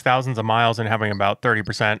going these thousands of miles and having about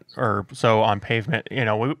 30% or so on pavement,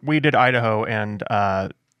 we did Idaho, and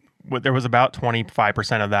there was about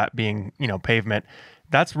 25% of that being, pavement.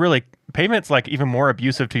 That's really, pavement's like even more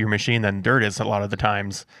abusive to your machine than dirt is a lot of the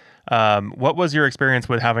times. What was your experience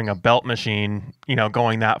with having a belt machine,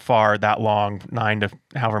 going that far, that long, 9 to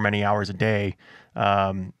however many hours a day?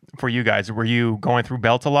 For you guys, were you going through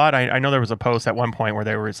belts a lot? I know there was a post at one point where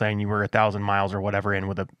they were saying you were 1,000 miles or whatever in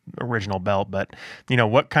with the original belt, but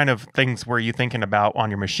what kind of things were you thinking about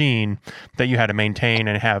on your machine that you had to maintain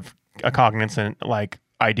and have a cognizant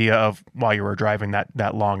idea of while you were driving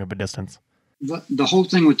that long of a distance? The whole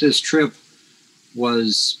thing with this trip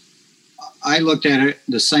was, I looked at it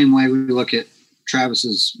the same way we look at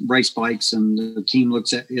Travis's race bikes, and the team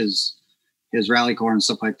looks at his rally car and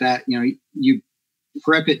stuff like that. You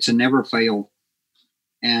prep it to never fail.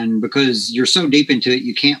 And because you're so deep into it,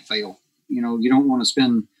 you can't fail. You don't want to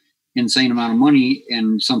spend insane amount of money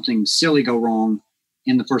and something silly go wrong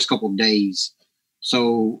in the first couple of days.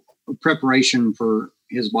 So preparation for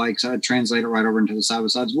his bikes, I'd translate it right over into the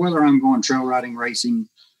side-by-sides. Whether I'm going trail riding, racing,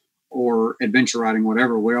 or adventure riding,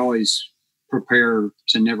 whatever, we always prepare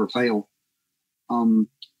to never fail.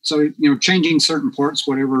 So, changing certain parts,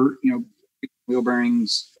 whatever, wheel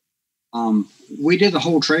bearings. We did the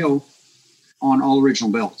whole trail on all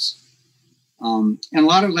original belts. And a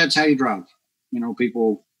lot of that's how you drive.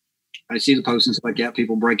 People, I see the posts and stuff like that,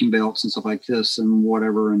 people breaking belts and stuff like this and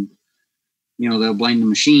whatever. And, they'll blame the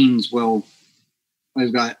machines. Well,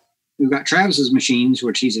 we've got Travis's machines,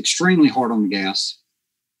 which he's extremely hard on the gas,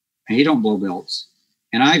 and he don't blow belts.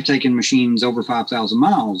 And I've taken machines over 5,000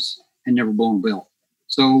 miles and never blown a belt.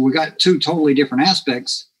 So we got two totally different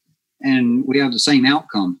aspects, and we have the same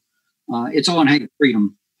outcome. It's all in how you treat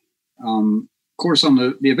them. Of course, on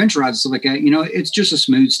the adventure rides and stuff like that, it's just a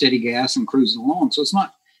smooth, steady gas and cruising along. So it's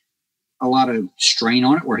not a lot of strain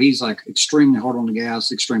on it, where he's like extremely hard on the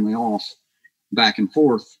gas, extremely off, back and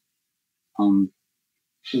forth.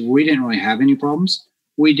 We didn't really have any problems.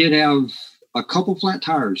 We did have a couple flat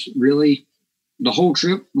tires. Really, the whole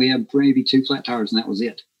trip, we had maybe 2 flat tires, and that was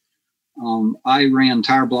it. I ran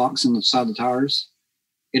tire blocks on the side of the tires.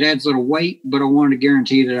 It adds a little weight, but I wanted to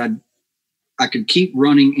guarantee that I could keep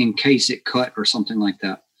running in case it cut or something like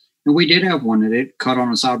that. And we did have one that it cut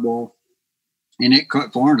on a sidewall, and it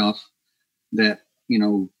cut far enough that,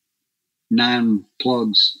 9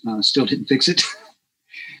 plugs still didn't fix it.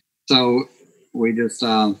 So we just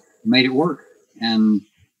made it work. And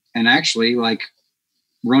actually, like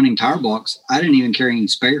running tire blocks, I didn't even carry any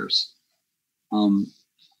spares. And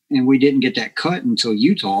we didn't get that cut until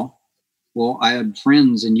Utah. Well, I had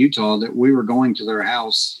friends in Utah that we were going to their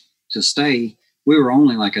house to stay. We were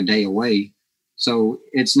only like a day away. So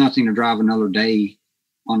it's nothing to drive another day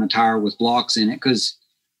on a tire with blocks in it, because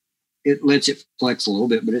it lets it flex a little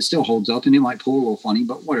bit, but it still holds up, and it might pull a little funny,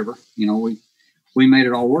 but whatever. We made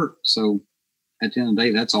it all work. So at the end of the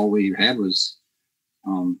day, that's all we had was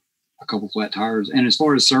a couple flat tires. And as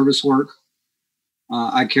far as service work,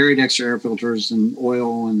 I carried extra air filters and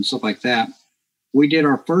oil and stuff like that. We did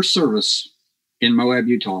our first service in Moab,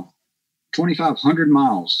 Utah, 2,500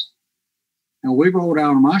 miles. And we rolled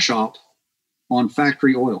out of my shop on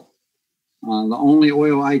factory oil. The only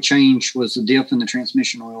oil I changed was the diff and the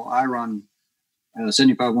transmission oil. I run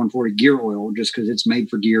 75-140 gear oil just because it's made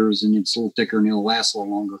for gears and it's a little thicker and it'll last a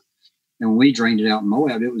little longer. And when we drained it out in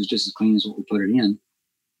Moab, it was just as clean as what we put it in.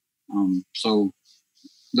 So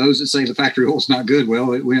those that say the factory oil's not good,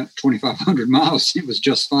 well, it went 2,500 miles. It was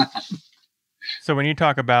just fine. So when you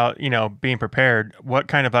talk about, being prepared, what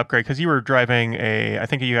kind of upgrade? Because you were driving I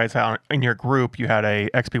think you guys had in your group, you had a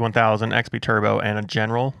XP1000, XP Turbo, and a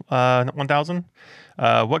General 1000.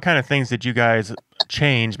 What kind of things did you guys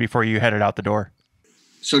change before you headed out the door?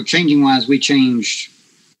 So changing wise,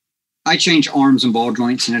 I changed arms and ball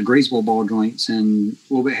joints and had greasable ball joints and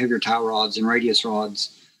a little bit heavier tie rods and radius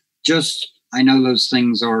rods. I know those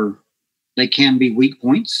things they can be weak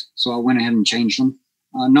points. So I went ahead and changed them.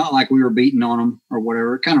 Not like we were beating on them or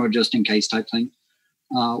whatever, kind of a just in case type thing.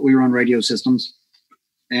 We run radio systems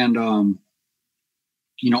and,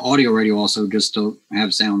 audio radio also, just to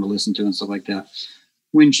have sound to listen to and stuff like that.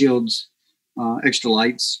 Windshields, extra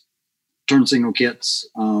lights, turn signal kits,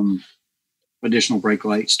 additional brake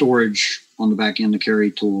light, storage on the back end to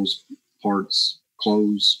carry tools, parts,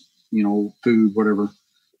 clothes, food, whatever.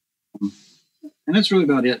 And that's really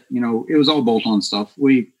about it. It was all bolt-on stuff.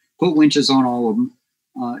 We put winches on all of them.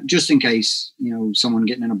 Just in case, someone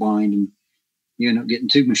getting in a bind and you end up getting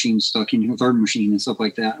two machines stuck in your third machine and stuff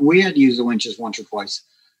like that. We had to use the winches once or twice.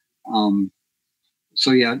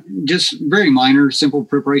 So yeah, just very minor, simple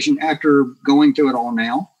preparation. After going through it all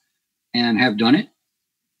now and have done it,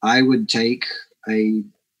 I would take a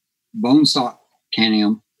bone stock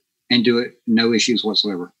Can-Am and do it no issues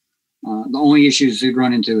whatsoever. The only issues you'd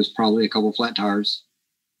run into is probably a couple flat tires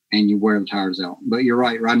and you wear the tires out. But you're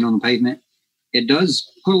right, riding on the pavement, it does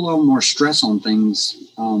put a little more stress on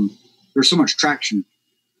things. There's so much traction.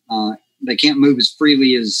 They can't move as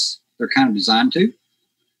freely as they're kind of designed to.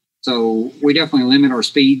 So we definitely limit our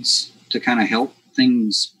speeds to kind of help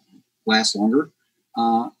things last longer.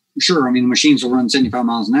 Sure, the machines will run 75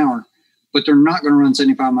 miles an hour, but they're not going to run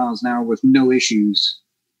 75 miles an hour with no issues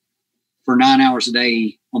for 9 hours a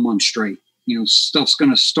day, a month straight. Stuff's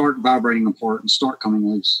going to start vibrating apart and start coming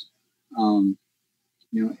loose.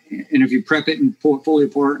 And if you prep it and pull it fully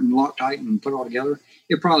apart and lock tight and put it all together,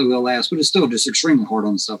 it probably will last, but it's still just extremely hard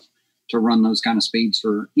on stuff to run those kind of speeds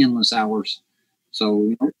for endless hours.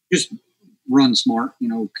 So, just run smart,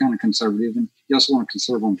 kind of conservative, and you also want to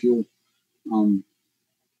conserve on fuel.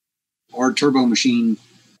 Our turbo machine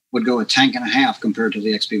would go a tank and a half compared to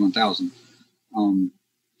the XP1000.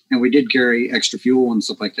 And we did carry extra fuel and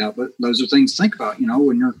stuff like that, but those are things to think about,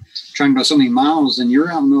 when you're trying to go so many miles and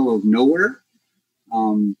you're out in the middle of nowhere.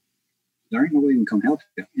 There ain't nobody can come help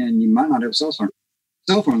you, and you might not have a cell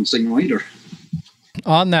phone signal either.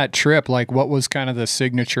 On that trip, like, what was kind of the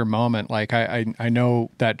signature moment? Like, I know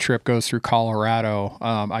that trip goes through Colorado.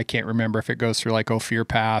 I can't remember if it goes through like Ophir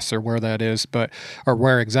Pass or where that is, or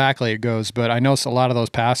where exactly it goes. But I know a lot of those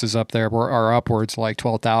passes up there are upwards like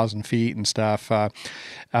 12,000 feet and stuff.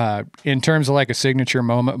 In terms of like a signature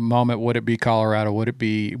moment, would it be Colorado? Would it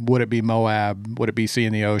be Moab? Would it be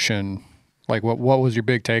seeing the ocean? Like, what was your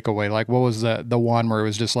big takeaway? Like, what was the one where it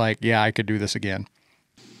was just like, yeah, I could do this again?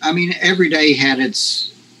 Every day had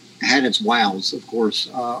its wows, of course.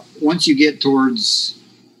 Once you get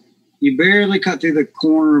you barely cut through the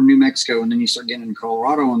corner of New Mexico, and then you start getting into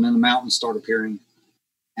Colorado, and then the mountains start appearing.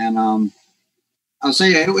 And I'll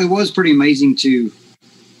say it was pretty amazing to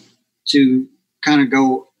kind of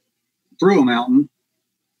go through a mountain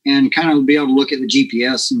and kind of be able to look at the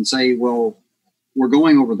GPS and say, well, we're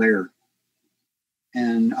going over there.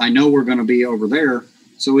 And I know we're going to be over there.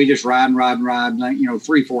 So we just ride, like,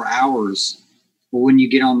 3-4 hours. But when you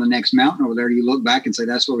get on the next mountain over there, you look back and say,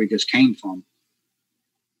 that's where we just came from.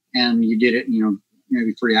 And you did it,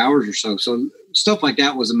 maybe 3 hours or so. So stuff like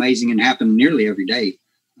that was amazing and happened nearly every day,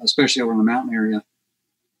 especially over in the mountain area.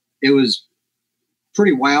 It was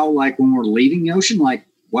pretty wow. Like when we're leaving the ocean, like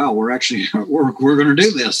wow, we're actually, we're going to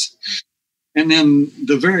do this. And then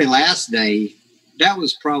the very last day, that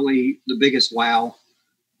was probably the biggest wow,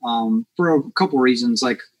 for a couple reasons.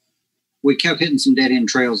 Like, we kept hitting some dead end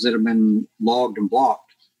trails that have been logged and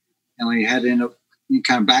blocked. And we had to end up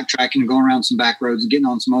kind of backtracking and going around some back roads and getting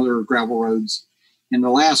on some other gravel roads. And the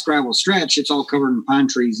last gravel stretch, it's all covered in pine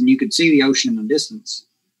trees, and you could see the ocean in the distance.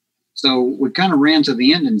 So we kind of ran to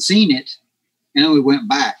the end and seen it. And then we went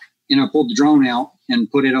back, and I pulled the drone out and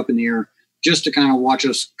put it up in the air just to kind of watch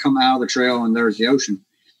us come out of the trail, and there's the ocean.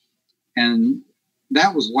 And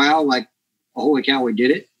that was wow, like, holy cow, we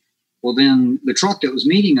did it. Well, then the truck that was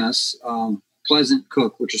meeting us, Pleasant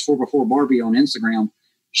Cook, which is 4x4 Barbie on Instagram,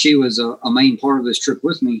 she was a main part of this trip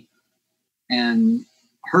with me. And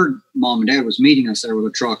her mom and dad was meeting us there with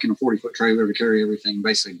a truck and a 40-foot trailer to carry everything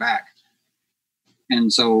basically back.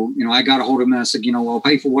 And so, I got a hold of him and I said, I'll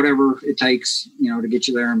pay for whatever it takes, to get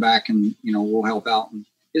you there and back, and, we'll help out. And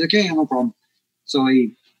he's like, yeah, no problem. So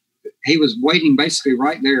he was waiting basically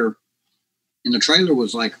right there. And the trailer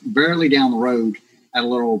was like barely down the road at a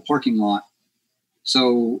little parking lot.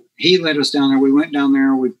 So he led us down there. We went down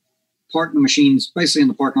there. We parked the machines basically in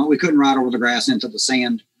the parking lot. We couldn't ride over the grass into the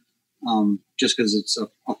sand, just because it's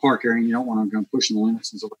a park area and you don't want to go pushing the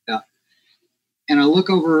limits and stuff like that. And I look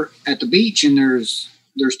over at the beach, and there's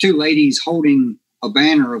two ladies holding a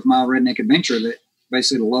banner of my Redneck Adventure, that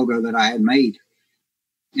basically the logo that I had made.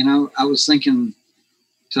 And I was thinking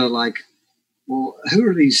to, like, well, who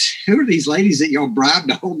are these ladies that y'all bribed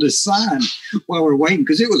to hold this sign while we're waiting?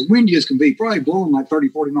 Because it was windy as can be, probably blowing like 30,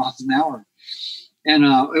 40 miles an hour. And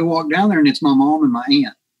I walked down there, and it's my mom and my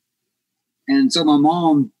aunt. And so my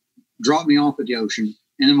mom dropped me off at the ocean,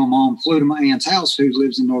 and then my mom flew to my aunt's house, who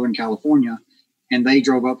lives in Northern California, and they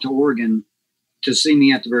drove up to Oregon to see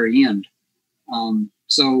me at the very end.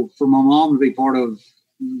 So for my mom to be part of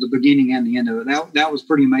the beginning and the end of it, that was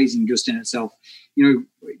pretty amazing just in itself.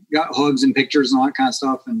 Got hugs and pictures and all that kind of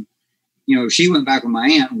stuff. And, she went back with my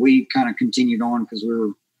aunt, and we kind of continued on because we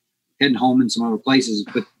were heading home in some other places.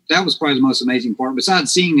 But that was probably the most amazing part,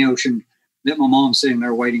 besides seeing the ocean, that my mom's sitting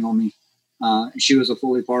there waiting on me. She was a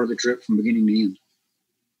fully part of the trip from beginning to end.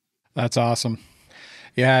 That's awesome.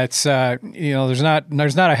 Yeah, it's there's not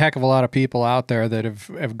a heck of a lot of people out there that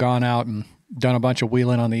have gone out and done a bunch of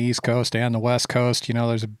wheeling on the East Coast and the West Coast.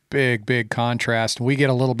 There's a big contrast. We get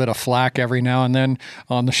a little bit of flack every now and then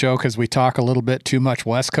on the show because we talk a little bit too much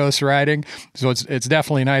West Coast riding. So it's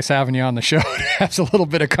definitely nice having you on the show to have a little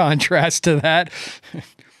bit of contrast to that.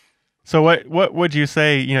 So what would you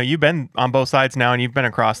say? You've been on both sides now, and you've been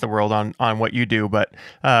across the world on what you do, but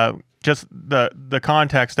just the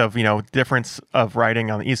context of difference of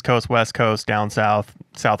riding on the East Coast, West Coast, down south,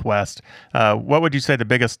 Southwest. What would you say the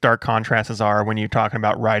biggest stark contrasts are when you're talking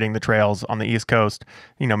about riding the trails on the East Coast,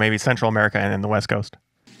 maybe Central America and in the West Coast?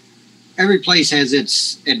 Every place has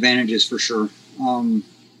its advantages for sure.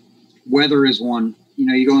 Weather is one.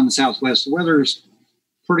 You go in the Southwest, the weather is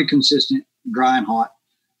pretty consistent, dry and hot.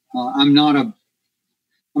 I'm not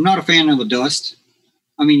a fan of the dust.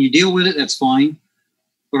 I mean, you deal with it, that's fine,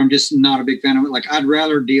 but I'm just not a big fan of it. Like, I'd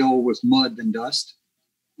rather deal with mud than dust.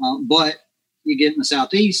 But you get in the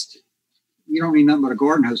Southeast, you don't need nothing but a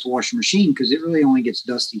garden hose to wash your machine because it really only gets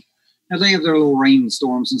dusty. Now, they have their little rain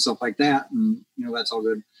storms and stuff like that, and that's all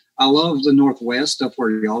good. I love the Northwest, up where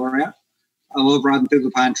y'all are at. I love riding through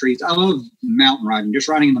the pine trees. I love mountain riding, just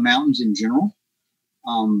riding in the mountains in general.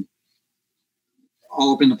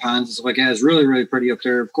 All up in the pines and stuff like that is really, really pretty up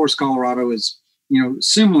there. Of course, Colorado is,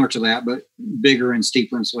 similar to that, but bigger and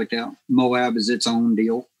steeper and stuff like that. Moab is its own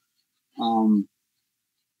deal.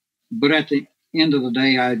 But at the end of the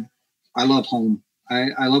day, I love home.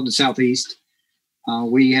 I love the Southeast.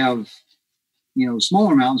 We have,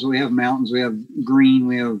 smaller mountains. We have mountains. We have green.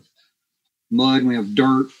 We have mud. We have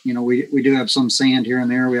dirt. We do have some sand here and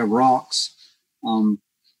there. We have rocks. And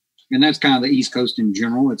that's kind of the East Coast in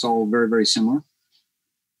general. It's all very, very similar.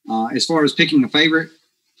 As far as picking a favorite,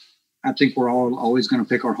 I think we're all always going to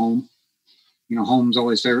pick our home. Home's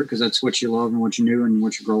always favorite because that's what you love and what you knew and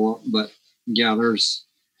what you grow up. But yeah,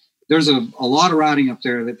 there's a lot of riding up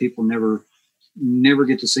there that people never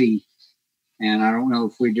get to see. And I don't know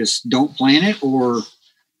if we just don't plan it or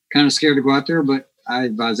kind of scared to go out there, but I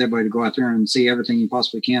advise everybody to go out there and see everything you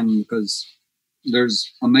possibly can because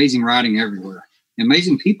there's amazing riding everywhere,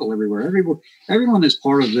 amazing people everywhere. Everyone that's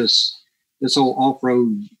part of this whole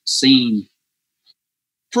off-road scene,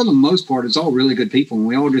 for the most part, it's all really good people, and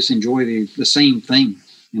we all just enjoy the same thing.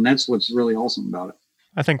 And that's what's really awesome about it.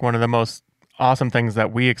 I think one of the most awesome things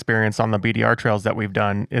that we experience on the BDR trails that we've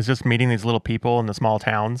done is just meeting these little people in the small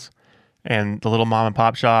towns. and the little mom and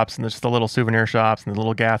pop shops and just the little souvenir shops and the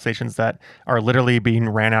little gas stations that are literally being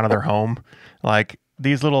ran out of their home. Like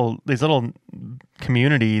these little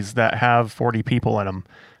communities that have 40 people in them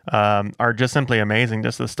are just simply amazing.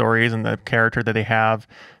 Just the stories and the character that they have.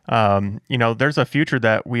 There's a future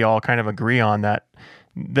that we all kind of agree on, that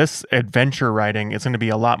this adventure riding is going to be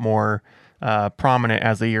a lot more prominent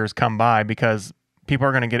as the years come by, because people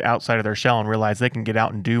are going to get outside of their shell and realize they can get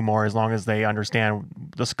out and do more as long as they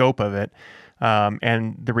understand the scope of it.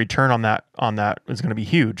 And the return on that is going to be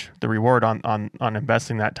huge. The reward on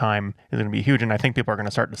investing that time is going to be huge, and I think people are going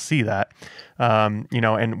to start to see that.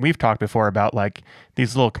 And we've talked before about like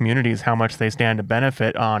these little communities, how much they stand to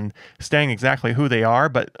benefit on staying exactly who they are,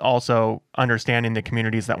 but also understanding the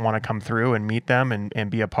communities that want to come through and meet them and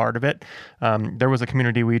be a part of it. There was a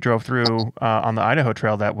community we drove through on the Idaho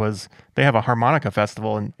Trail they have a harmonica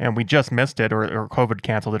festival, and we just missed it, or COVID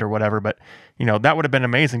canceled it or whatever. But that would have been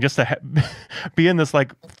amazing just to be in this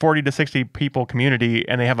like 40 to 60 people community,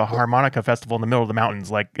 and they have a harmonica festival in the middle of the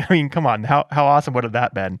mountains. Like, I mean, come on, how awesome would have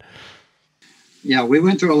that been? Yeah, we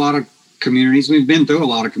went through a lot of communities. We've been through a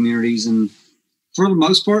lot of communities, and for the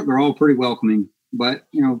most part, they're all pretty welcoming. But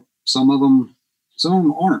some of them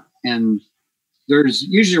aren't, and there's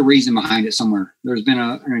usually a reason behind it somewhere. There's been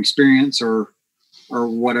an experience or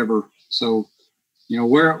whatever. So,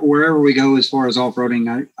 wherever we go as far as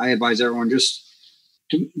off-roading, I advise everyone just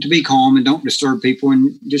to be calm and don't disturb people,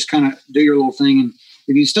 and just kind of do your little thing. And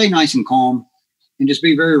if you stay nice and calm and just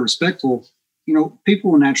be very respectful,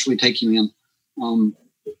 people will naturally take you in.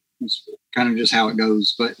 It's kind of just how it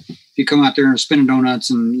goes. But if you come out there and spinning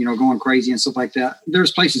donuts and, going crazy and stuff like that,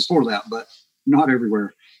 there's places for that, but not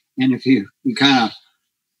everywhere. And if you kind of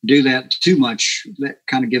do that too much, that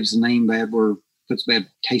kind of gives the name bad, or puts bad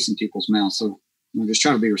taste in people's mouths. So just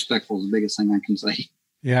try to be respectful is the biggest thing I can say.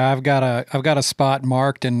 Yeah, I've got a spot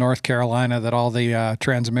marked in North Carolina that all the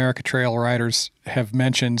Transamerica Trail riders have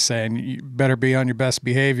mentioned, saying you better be on your best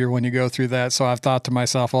behavior when you go through that. So I've thought to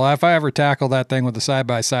myself, well, if I ever tackle that thing with the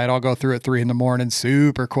side-by-side, I'll go through at 3 a.m,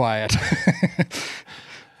 super quiet.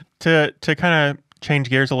 To kind of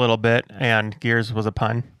change gears a little bit, and gears was a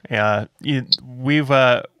pun.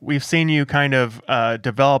 We've seen you kind of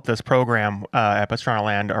develop this program at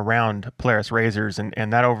Pastranaland around Polaris Razors,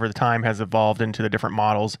 and that over the time has evolved into the different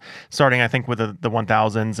models, starting I think with the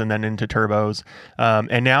 1000s and then into turbos.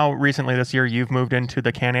 And now recently this year you've moved into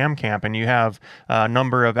the Can-Am camp, and you have a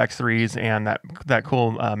number of X3s and that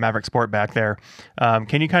cool Maverick Sport back there.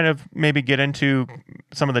 Can you kind of maybe get into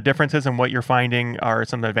some of the differences and what you're finding are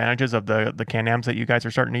some of the advantages of the Can-Ams that you guys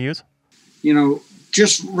are starting to use?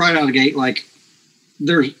 Just right out of the gate, like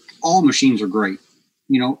all machines are great.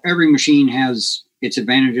 Every machine has its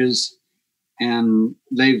advantages, and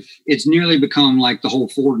it's nearly become like the whole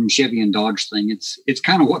Ford and Chevy and Dodge thing. It's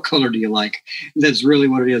kind of what color do you like? That's really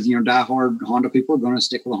what it is. Diehard Honda people are going to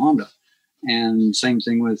stick with a Honda, and same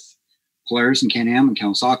thing with Polaris and Can-Am and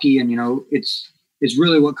Kawasaki. And it's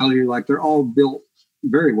really what color you like. They're all built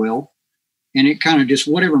very well, and it kind of just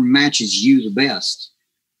whatever matches you the best.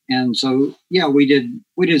 And so, yeah, we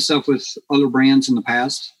did stuff with other brands in the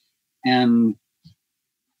past, and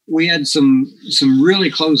we had some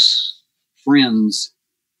really close friends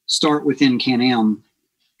start within Can-Am,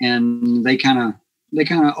 and they kind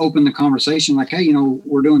of opened the conversation like, hey,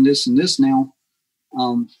 we're doing this and this now.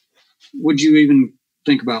 Would you even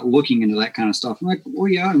think about looking into that kind of stuff? I'm like,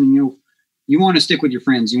 well, yeah, I mean, you want to stick with your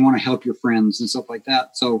friends, you want to help your friends and stuff like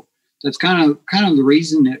that. So that's kind of the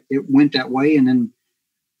reason it went that way. And then,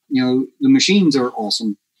 the machines are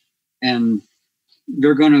awesome, and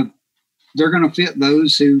they're gonna fit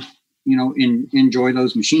those who enjoy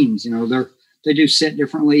those machines. They do sit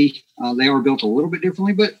differently. They are built a little bit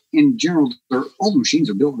differently, but in general, all the machines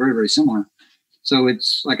are built very, very similar. So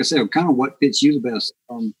it's like I said, kind of what fits you the best.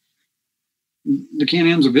 The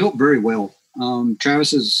Can-Ams are built very well.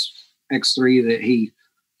 Travis's X3 that he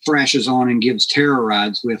thrashes on and gives terror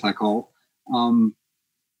rides with, I call.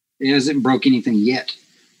 It hasn't broke anything yet.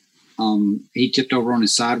 He tipped over on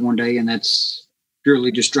his side one day, and that's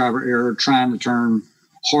purely just driver error, trying to turn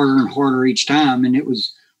harder and harder each time. And it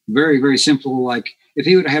was very, very simple. Like if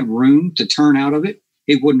he would have had room to turn out of it,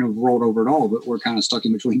 he wouldn't have rolled over at all, but we're kind of stuck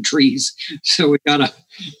in between trees. So we gotta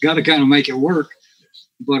kind of make it work.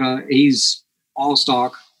 But he's all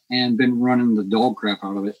stock and been running the dog crap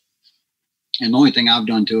out of it. And the only thing I've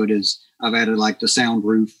done to it is I've added like the sound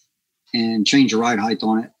roof and changed the ride height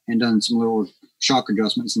on it and done some little shock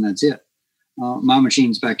adjustments, and that's it. My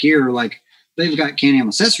machines back here, like they've got Can-Am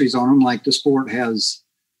accessories on them. Like the Sport has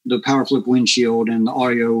the power flip windshield and the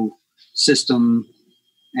audio system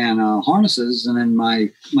and harnesses. And then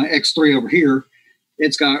my X3 over here,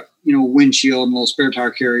 it's got windshield and a little spare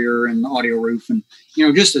tire carrier and the audio roof and,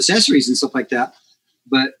 just accessories and stuff like that.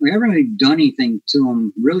 But we haven't really done anything to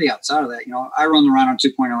them really outside of that. I run the Rhino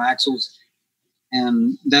 2.0 axles,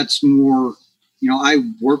 and that's more, I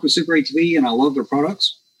work with Super ATV and I love their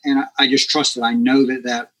products, and I just trust it. I know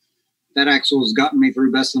that axle has gotten me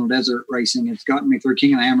through Best in the Desert racing. It's gotten me through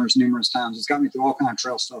King of the Hammers numerous times. It's got me through all kind of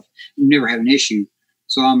trail stuff. I've never had an issue.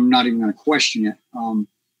 So I'm not even going to question it.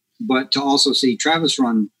 But to also see Travis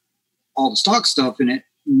run all the stock stuff and it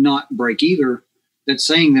not break either, that's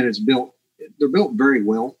saying that they're built very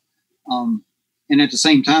well. And at the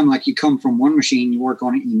same time, like you come from one machine, you work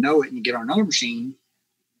on it, and and you get on another machine.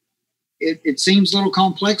 It seems a little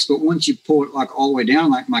complex, but once you pull it like all the way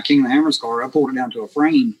down, like my King of the Hammers car, I pulled it down to a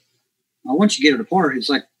frame. Once you get it apart,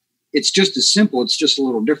 it's just as simple. It's just a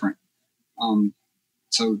little different.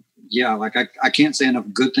 So yeah, like I can't say enough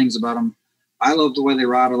good things about them. I love the way they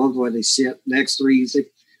ride. I love the way they sit. The X3s,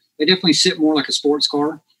 they definitely sit more like a sports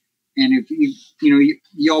car. And if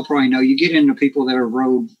y'all probably know, you get into people that have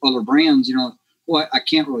rode other brands, I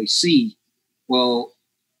can't really see. Well,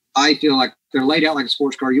 I feel like they're laid out like a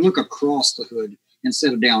sports car. You look across the hood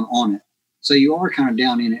instead of down on it. So you are kind of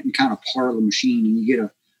down in it and kind of part of the machine, and you get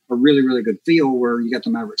a really, really good feel where you got the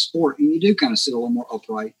Maverick Sport, and you do kind of sit a little more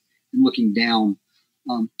upright and looking down.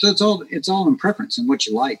 So it's all in preference and what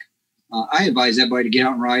you like. I advise everybody to get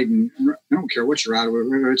out and ride, and I don't care what you ride,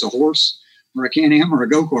 whether it's a horse or a Can-Am or a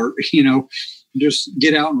go-kart, just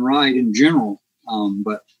get out and ride in general.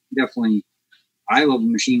 But definitely, I love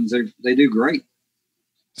the machines. They do great.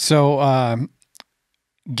 So,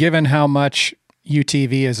 given how much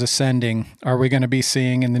UTV is ascending, are we going to be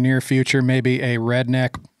seeing in the near future maybe a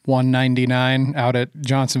redneck 199 out at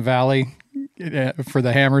Johnson Valley for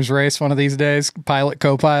the Hammers race one of these days? Pilot,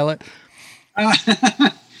 co-pilot?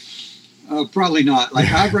 Probably not. Like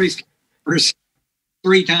I've raced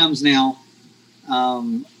 3 times now.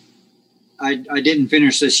 I didn't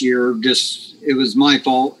finish this year. It was my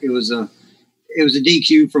fault. It was a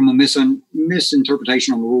DQ from a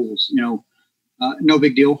misinterpretation of the rules. No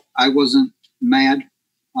big deal. I wasn't mad.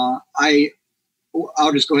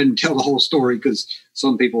 I'll just go ahead and tell the whole story because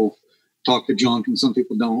some people talk the junk and some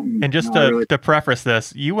people don't. And just to preface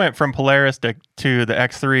this, you went from Polaris to the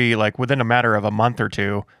X3 like within a matter of a month or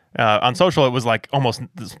two. On social, it was like almost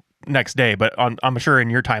this next day, but I'm sure in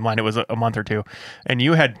your timeline it was a month or two. And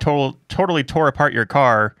you had totally tore apart your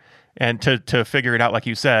car and to figure it out, like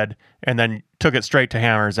you said, and then took it straight to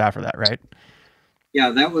Hammers after that, right?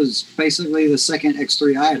 Yeah, that was basically the second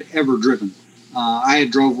X3 I had ever driven. I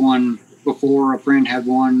had drove one before. A friend had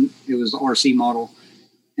one. It was the RC model.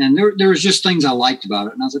 And there was just things I liked about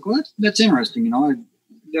it. And I was like, well, that's interesting. I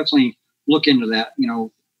definitely look into that,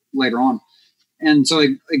 later on. And so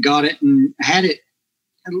I got it and had it.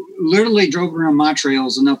 I literally drove around my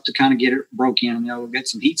trails enough to kind of get it broke in, get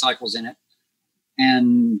some heat cycles in it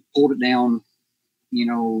and pulled it down,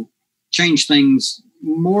 change things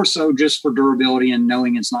more so just for durability and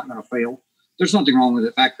knowing it's not going to fail. There's nothing wrong with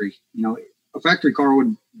it factory. A factory car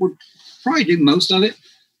would probably do most of it,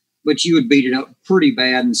 but you would beat it up pretty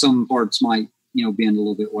bad, and some parts might, bend a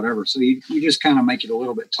little bit, whatever. So you just kind of make it a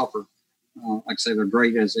little bit tougher. Like I say, they're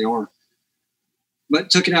great as they are. But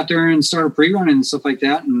took it out there and started pre-running and stuff like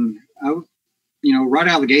that. And I, right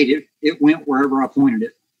out of the gate, it went wherever I pointed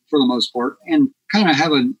it for the most part. And kind of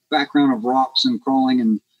have a background of rocks and crawling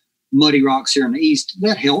and muddy rocks here in the East.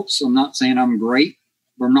 That helps. I'm not saying I'm great,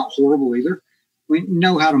 but I'm not horrible either. We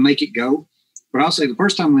know how to make it go. But I'll say the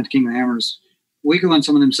first time we went to King of the Hammers, we go in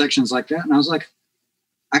some of them sections like that. And I was like,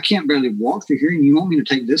 I can't barely walk through here. And you want me to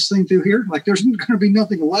take this thing through here? Like there's going to be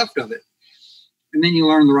nothing left of it. And then you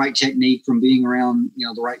learn the right technique from being around,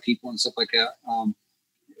 the right people and stuff like that.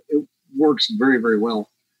 It works very, very well.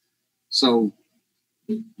 So,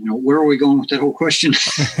 where are we going with that whole question?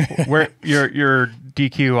 Where your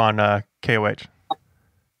DQ on KOH?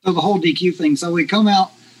 So the whole DQ thing. So we come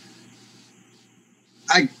out.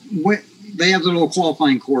 They have their little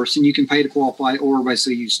qualifying course, and you can pay to qualify, or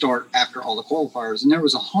basically you start after all the qualifiers. And there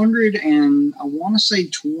was 100 and I want to say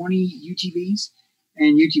 20 UTVs.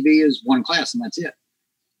 And UTV is one class, and that's it.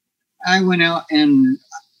 I went out and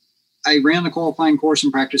I ran the qualifying course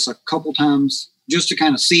and practiced a couple times just to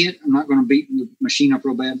kind of see it. I'm not going to beat the machine up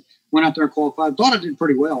real bad. Went out there, qualified, thought I did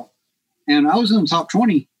pretty well. And I was in the top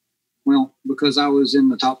 20. Well, because I was in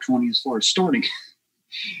the top 20 as far as starting.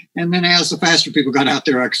 And then as the faster people got out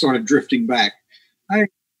there, I started drifting back. I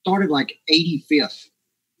started like 85th,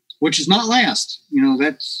 which is not last.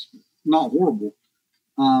 That's not horrible.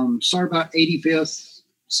 Started about 85th.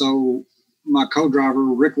 So my co-driver,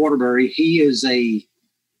 Rick Waterbury, he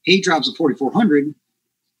drives a 4400,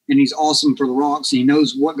 and he's awesome for the rocks, and he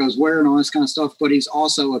knows what goes where and all this kind of stuff. But he's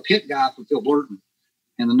also a pit guy for Phil Blurton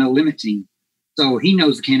and the No Limit team. So he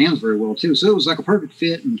knows the Can-Ams very well too. So it was like a perfect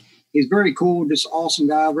fit, and he's very cool, just awesome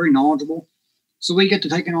guy, very knowledgeable. So we get to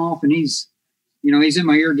taking off, and he's in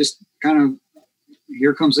my ear, just kind of,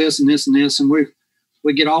 here comes this and this and this. And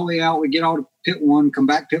we get all the way out, we get all to pit one, come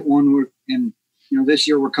back pit one. And this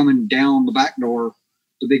year we're coming down the back door,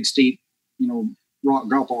 the big steep, rock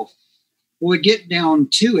drop off. Well, we get down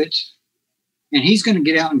to it, and he's going to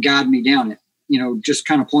get out and guide me down it, just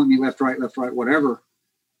kind of point me left, right, whatever.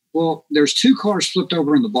 Well, there's 2 cars flipped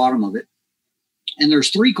over in the bottom of it, and there's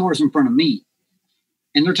 3 cars in front of me,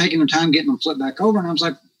 and they're taking their time getting them flipped back over. And I was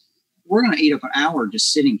like, we're going to eat up an hour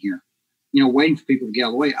just sitting here, waiting for people to get out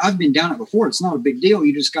of the way. I've been down it before. It's not a big deal.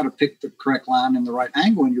 You just got to pick the correct line and the right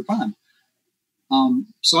angle, and you're fine.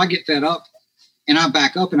 So I get fed up, and I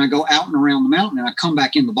back up, and I go out and around the mountain, and I come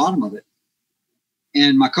back in the bottom of it.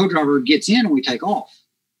 And my co-driver gets in, and we take off.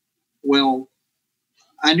 Well,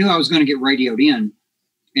 I knew I was going to get radioed in.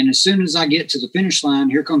 And as soon as I get to the finish line,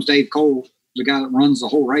 here comes Dave Cole, the guy that runs the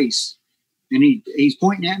whole race. And he's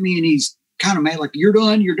pointing at me, and he's kind of mad, like, you're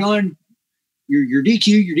done. You're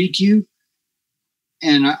DQ.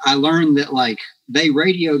 And I learned that, like, they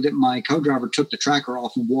radioed that my co-driver took the tracker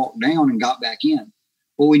off and walked down and got back in.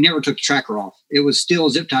 Well, we never took the tracker off. It was still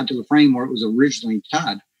zip tied to the frame where it was originally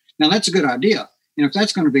tied. Now, that's a good idea. And if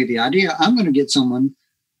that's going to be the idea, I'm going to get someone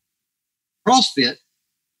CrossFit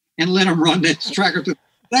and let them run that tracker through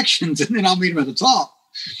sections, and then I'll meet him at the top.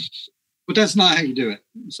 But that's not how you do it.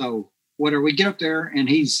 So whatever, we get up there, and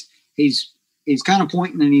he's kind of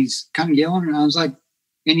pointing, and he's kind of yelling, and I was like,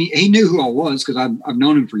 and he knew who I was because I've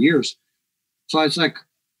known him for years. So I was like,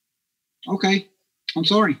 okay, I'm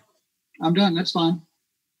sorry, I'm done, that's fine.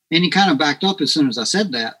 And he kind of backed up as soon as I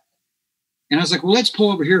said that. And I was like, well, let's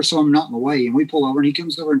pull over here so I'm not in the way. And we pull over, and he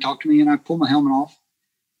comes over and talks to me, and I pull my helmet off.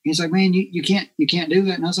 He's like, man, you can't do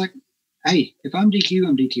that. And I was like, hey, if I'm DQ,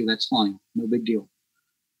 I'm DQ. That's fine. No big deal.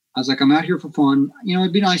 I was like, I'm out here for fun.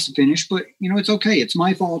 It'd be nice to finish, but, it's okay. It's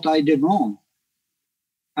my fault. I did wrong.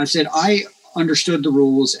 I said, I understood the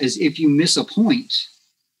rules as if you miss a point,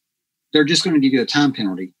 they're just going to give you a time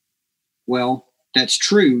penalty. Well, that's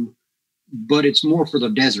true, but it's more for the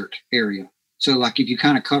desert area. So, like, if you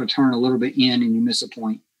kind of cut a turn a little bit in and you miss a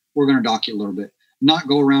point, we're going to dock you a little bit, not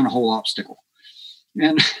go around a whole obstacle.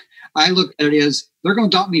 And I look at it as they're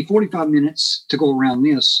going to dock me 45 minutes to go around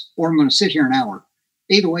this, or I'm going to sit here an hour.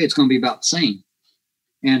 Either way, it's going to be about the same.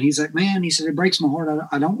 And he's like, man, he said, it breaks my heart.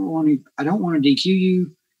 I don't want to DQ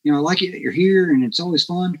you. I like it that you're here, and it's always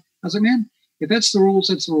fun. I was like, man, if that's the rules,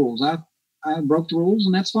 that's the rules. I broke the rules,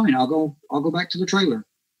 and that's fine. I'll go back to the trailer.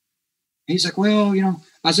 He's like, well,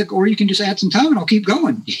 I was like, or you can just add some time and I'll keep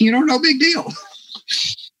going. No big deal.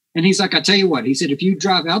 And he's like, I tell you what, he said, if you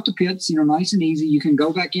drive out the pits, nice and easy, you can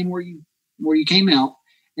go back in where you came out,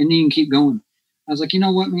 and then you can keep going. I was like, you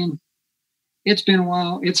know what, man, it's been a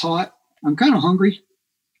while. It's hot. I'm kind of hungry.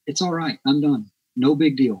 It's all right. I'm done. No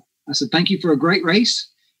big deal. I said, thank you for a great race.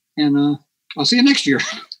 And I'll see you next year.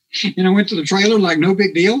 And I went to the trailer like no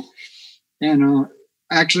big deal. And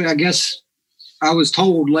actually, I guess I was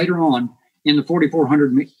told later on in the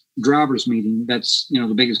 4,400 drivers meeting, that's,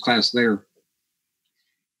 the biggest class there.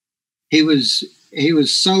 He was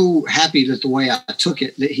so happy that the way I took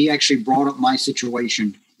it, that he actually brought up my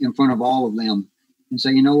situation in front of all of them and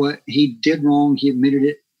say, you know what, he did wrong. He admitted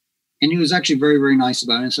it. And he was actually very, very nice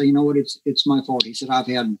about it. And say, you know what, it's my fault. He said, I've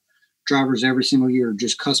had drivers every single year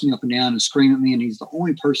just cuss me up and down and scream at me. And he's the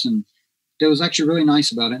only person that was actually really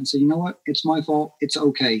nice about it and said, you know what, it's my fault. It's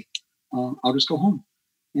okay. I'll just go home.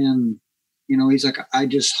 And, he's like, I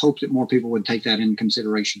just hope that more people would take that into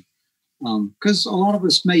consideration. Because a lot of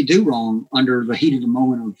us may do wrong under the heat of the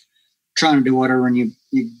moment of trying to do whatever, and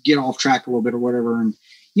you get off track a little bit or whatever, and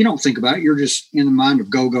you don't think about it. You're just in the mind of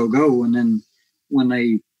go, go, go. And then when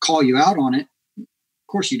they call you out on it, of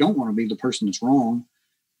course, you don't want to be the person that's wrong.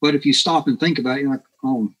 But if you stop and think about it, you're like,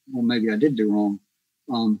 oh, well, maybe I did do wrong.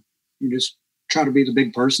 You just try to be the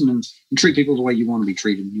big person and treat people the way you want to be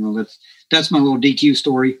treated. That's my little DQ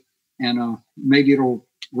story. And maybe it'll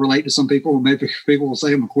relate to some people, or maybe people will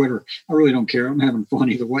say I'm a quitter. I really don't care. I'm having fun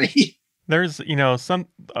either way. There's,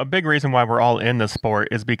 a big reason why we're all in this sport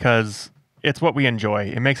is because it's what we enjoy.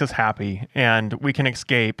 It makes us happy, and we can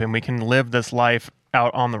escape, and we can live this life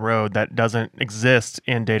out on the road that doesn't exist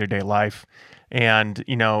in day-to-day life. And,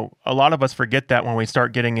 a lot of us forget that when we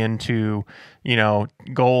start getting into,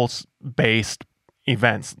 goals-based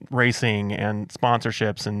events, racing and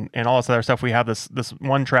sponsorships and all this other stuff. We have this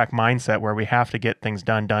one track mindset where we have to get things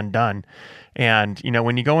done. And,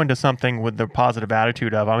 when you go into something with the positive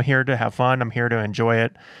attitude of, I'm here to have fun, I'm here to enjoy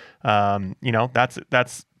it.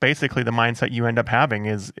 That's basically the mindset you end up having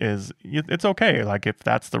is it's okay. Like, if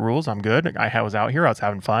that's the rules, I'm good. I was out here, I was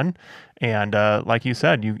having fun. And, like you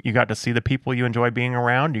said, you got to see the people you enjoy being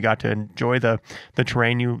around. You got to enjoy the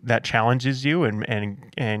terrain that challenges you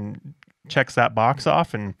and checks that box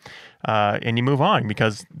off, and you move on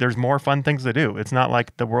because there's more fun things to do. It's not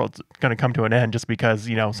like the world's going to come to an end just because,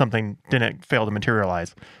 something didn't fail to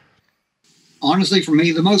materialize. Honestly, for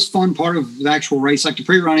me, the most fun part of the actual race, like the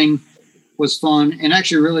pre-running, was fun and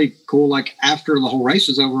actually really cool. Like, after the whole race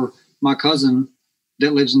was over, my cousin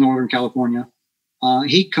that lives in Northern California,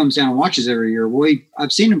 he comes down and watches every year. Well,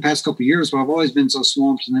 I've seen him past couple of years, but I've always been so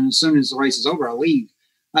swamped. And then as soon as the race is over, I leave.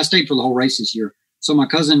 I stayed for the whole race this year. So my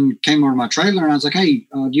cousin came over to my trailer and I was like, hey,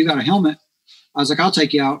 do you got a helmet? I was like, I'll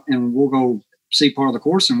take you out and we'll go see part of the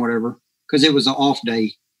course and whatever. Cause it was an off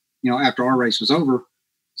day, after our race was over.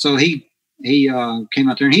 So he came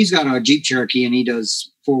out there and he's got a Jeep Cherokee and he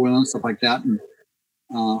does 4-wheel and stuff like that. And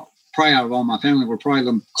probably out of all my family, we're probably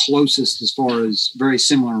the closest as far as very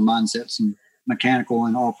similar mindsets and mechanical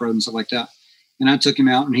and off-road and stuff like that. And I took him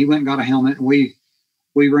out and he went and got a helmet and we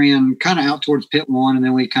ran kind of out towards pit 1 and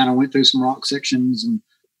then we kind of went through some rock sections and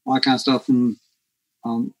all that kind of stuff. And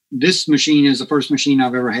this machine is the first machine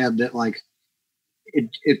I've ever had that, like,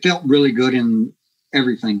 it felt really good in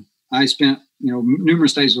everything. I spent,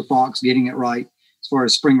 numerous days with Fox getting it right as far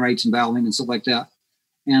as spring rates and valving and stuff like that.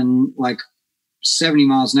 And like 70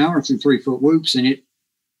 miles an hour through 3-foot whoops, and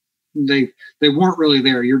they weren't really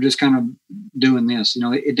there. You're just kind of doing this,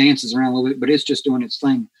 it dances around a little bit, but it's just doing its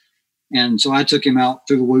thing. And so I took him out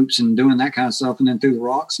through the whoops and doing that kind of stuff and then through the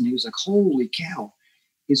rocks. And he was like, holy cow.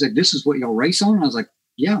 He's like, this is what y'all race on? I was like,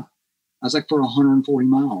 yeah. I was like, for 140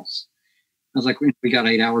 miles. I was like, we got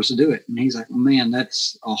 8 hours to do it. And he's like, man,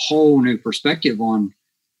 that's a whole new perspective on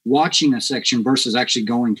watching a section versus actually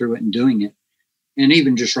going through it and doing it. And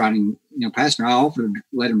even just riding, passenger, I offered to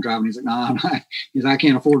let him drive. And he's like, nah, he's like, I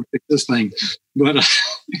can't afford to fix this thing. But,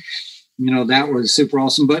 that was super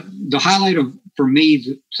awesome. But the highlight for me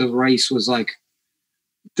to the race was like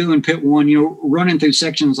doing pit 1, running through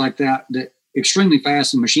sections like that extremely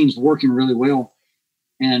fast and machines working really well.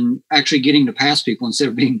 And actually getting to pass people instead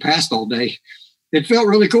of being passed all day. It felt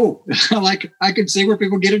really cool. Like, I could see where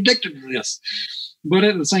people get addicted to this. But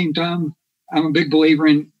at the same time, I'm a big believer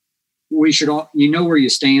in we should all, where you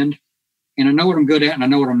stand. And I know what I'm good at and I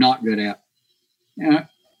know what I'm not good at. And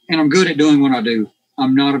I'm good at doing what I do.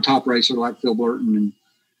 I'm not a top racer like Phil Blurton and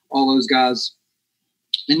all those guys.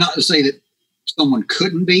 And not to say that someone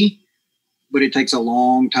couldn't be, but it takes a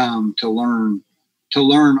long time to learn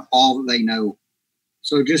all that they know.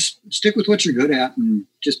 So just stick with what you're good at and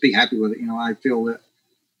just be happy with it. I feel that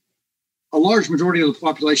a large majority of the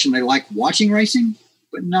population, they like watching racing,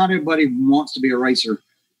 but not everybody wants to be a racer.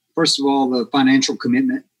 First of all, the financial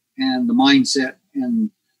commitment and the mindset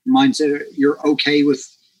you're okay with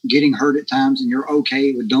getting hurt at times and you're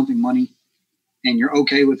okay with dumping money and you're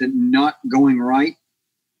okay with it not going right,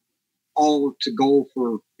 all to go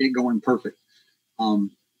for it going perfect.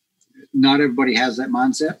 Not everybody has that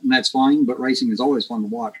mindset, and that's fine, but racing is always fun to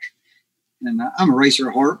watch. And I'm a racer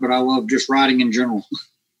at heart, but I love just riding in general.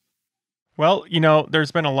 Well,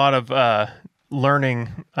 there's been a lot of learning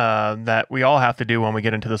that we all have to do when we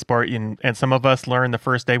get into the sport. And some of us learn the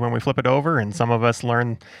first day when we flip it over, and some of us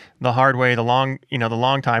learn the hard way, the long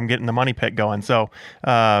time getting the money pit going. So,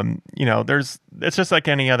 it's just like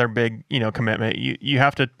any other big, commitment. You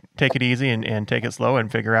have to take it easy and take it slow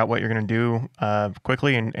and figure out what you're going to do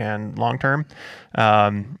quickly and long term.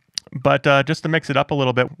 But just to mix it up a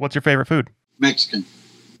little bit, what's your favorite food? Mexican.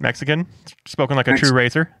 Spoken like a true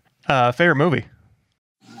racer. Favorite movie?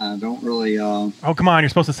 I don't really. Oh, come on. You're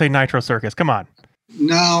supposed to say Nitro Circus. Come on.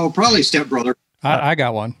 No, probably Step Brother. I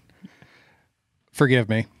got one. Forgive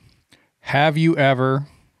me. Have you ever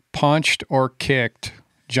punched or kicked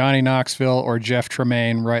Johnny Knoxville or Jeff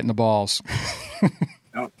Tremaine right in the balls?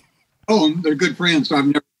 Oh, they're good friends, so I've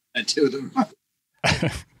never done that to them.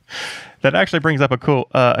 That actually brings up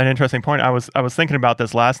an interesting point. I was thinking about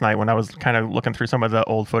this last night when I was kind of looking through some of the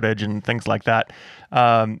old footage and things like that.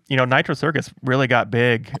 Nitro Circus really got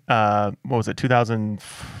big. What was it,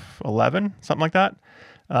 2011, something like that,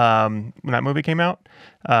 when that movie came out.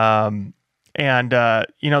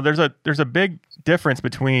 There's a big difference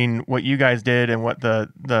between what you guys did and what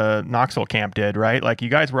the Knoxville camp did, right? Like, you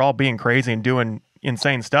guys were all being crazy and doing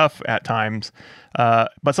insane stuff at times.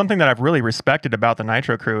 But something that I've really respected about the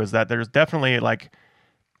Nitro crew is that there's definitely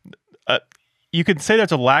you could say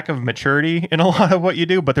there's a lack of maturity in a lot of what you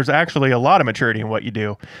do, but there's actually a lot of maturity in what you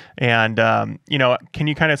do. And, can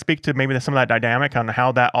you kind of speak to maybe some of that dynamic on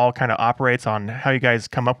how that all kind of operates, on how you guys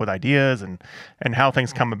come up with ideas and how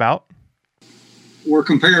things come about? We're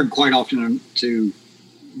compared quite often to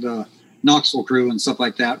the Knoxville crew and stuff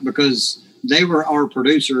like that, because they were our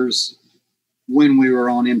producers when we were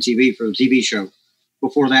on MTV for the TV show.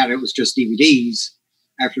 Before that, it was just DVDs.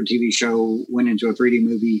 After the TV show went into a 3D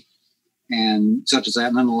movie and such as that,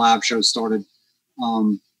 and then the live show started.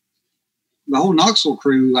 The whole Knoxville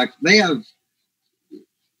crew, like, they have,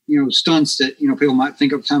 stunts that, people might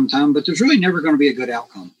think of time to time, but there's really never going to be a good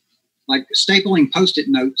outcome. Like stapling Post-it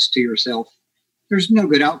notes to yourself, there's no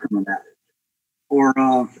good outcome of that. Or,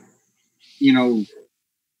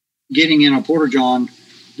 getting in a porta-john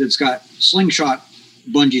that's got slingshot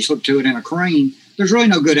bungee hooked to it and a crane, there's really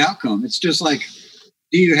no good outcome. It's just like,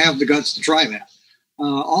 do you have the guts to try that?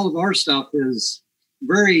 All of our stuff is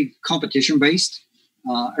very competition based.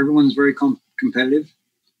 Everyone's very competitive,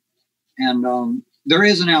 and there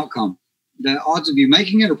is an outcome. The odds of you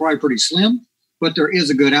making it are probably pretty slim, but there is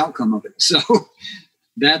a good outcome of it. So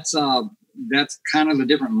that's kind of the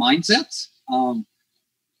different mindsets.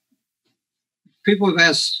 People have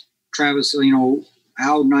asked Travis,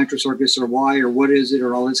 how Nitro Circus, or why, or what is it,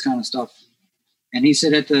 or all this kind of stuff. And he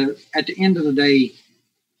said at the end of the day,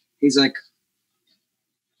 he's like,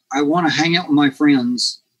 I want to hang out with my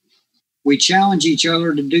friends. We challenge each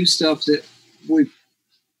other to do stuff that we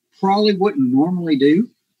probably wouldn't normally do.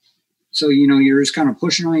 So, you're just kind of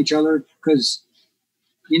pushing on each other, because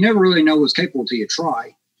you never really know what's capable till you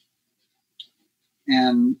try.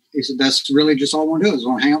 And he said, that's really just all I want to do, is I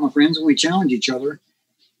want to hang out with my friends, and we challenge each other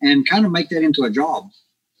and kind of make that into a job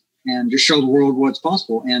and just show the world what's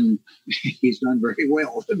possible. And he's done very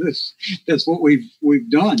well. That's what we've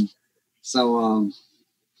done. So,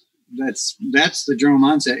 that's the general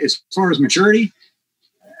mindset. As far as maturity,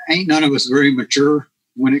 ain't none of us very mature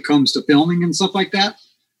when it comes to filming and stuff like that.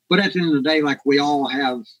 But at the end of the day, like, we all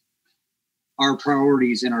have our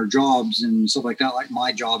priorities and our jobs and stuff like that. Like,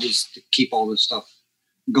 my job is to keep all this stuff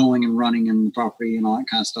going and running and the property and all that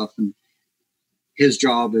kind of stuff. And his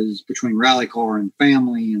job is between rally car and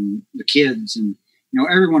family and the kids. And,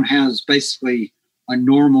 everyone has basically a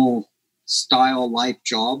normal style life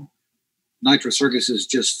job. Nitro Circus is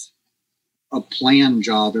just a planned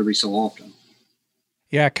job every so often.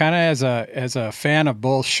 Yeah, kind of as a fan of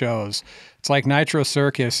both shows, it's like Nitro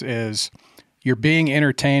Circus is, you're being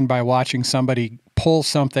entertained by watching somebody pull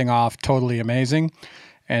something off totally amazing,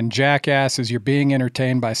 and Jackass is, you're being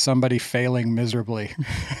entertained by somebody failing miserably.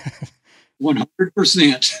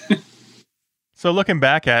 100%. So looking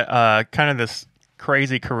back at kind of this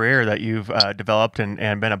crazy career that you've developed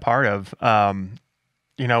and been a part of,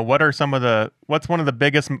 what's one of the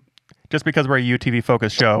biggest, just because we're a UTV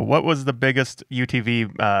focused show, what was the biggest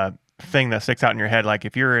UTV thing that sticks out in your head? Like,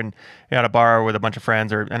 if you're at a bar with a bunch of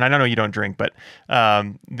friends, and I don't know you don't drink, but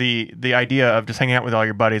the idea of just hanging out with all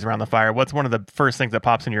your buddies around the fire, what's one of the first things that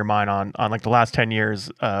pops in your mind on like the last 10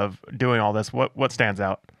 years of doing all this? What stands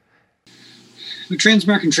out? The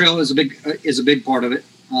Trans-American Trail is a big part of it.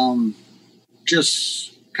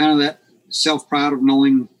 Just kind of that self-pride of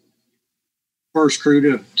knowing first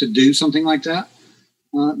crew to do something like that.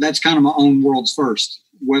 That's kind of my own world's first,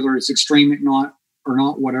 whether it's extreme or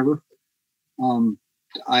not, whatever.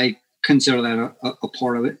 I consider that a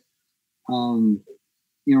part of it.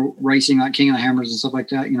 Racing like King of the Hammers and stuff like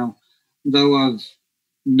that, though I've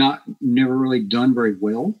never really done very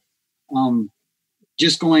well.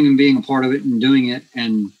 Just going and being a part of it and doing it,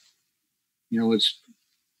 and it's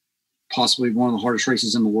possibly one of the hardest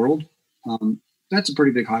races in the world. That's a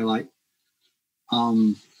pretty big highlight.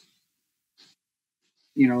 A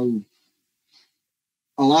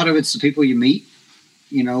lot of it's the people you meet,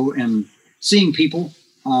 and seeing people.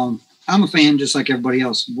 I'm a fan just like everybody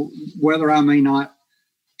else, whether I may not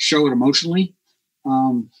show it emotionally.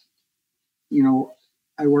 I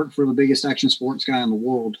work for the biggest action sports guy in the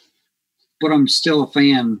world, but I'm still a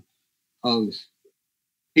fan of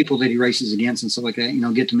people that he races against and stuff like that.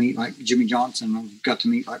 Get to meet like Jimmy Johnson. I've got to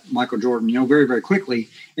meet like Michael Jordan, very, very quickly,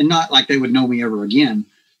 and not like they would know me ever again.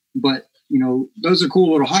 But, those are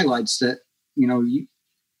cool little highlights that,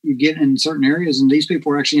 you get in certain areas, and these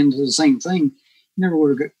people are actually into the same thing. You never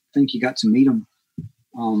would have think you got to meet them.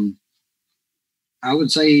 I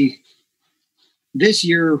would say this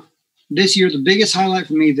year, the biggest highlight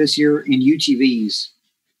for me this year in UTVs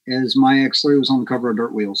is my X3 was on the cover of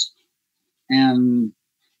Dirt Wheels. And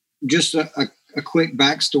just a quick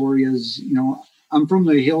backstory is, I'm from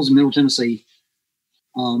the hills of Middle Tennessee.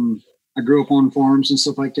 I grew up on farms and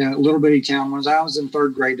stuff like that. A little bitty town. When I was in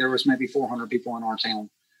third grade, there was maybe 400 people in our town.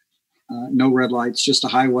 No red lights, just a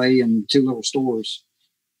highway and 2 little stores.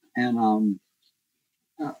 And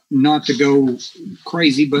not to go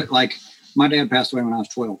crazy, but like my dad passed away when I was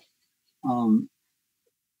 12.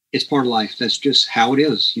 It's part of life. That's just how it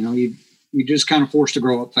is. You know, you just kind of forced to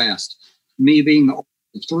grow up fast. Me being the oldest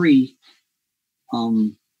of 3,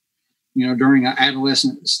 you know, during an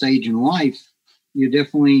adolescent stage in life, you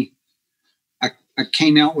definitely, I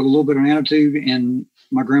came out with a little bit of an attitude, and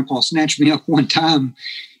my grandpa snatched me up one time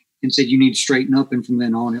and said, you need to straighten up. And from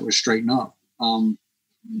then on, it was straighten up.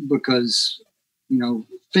 Because, you know,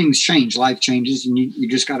 things change, life changes, and you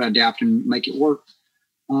just got to adapt and make it work.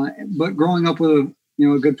 But growing up with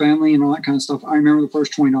a good family and all that kind of stuff, I remember the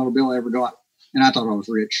first $20 bill I ever got, and I thought I was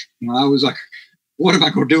rich. You know, I was like, what am I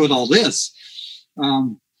going to do with all this?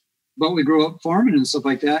 But we grew up farming and stuff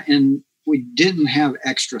like that, and we didn't have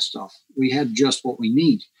extra stuff. We had just what we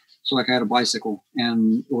need. So like I had a bicycle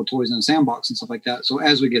and little toys in a sandbox and stuff like that. So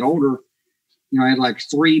as we get older, you know, I had like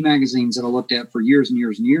 3 magazines that I looked at for years and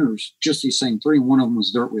years and years, just these same 3. And one of them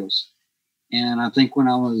was Dirt Wheels. And I think when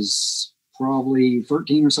I was probably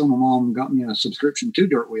 13 or so, my mom got me a subscription to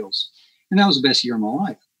Dirt Wheels. And that was the best year of my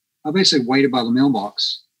life. I basically waited by the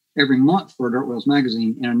mailbox every month for a Dirt Wheels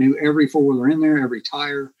magazine. And I knew every 4-wheeler in there, every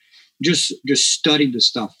tire, just studied the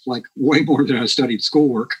stuff, like way more than I studied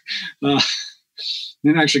schoolwork.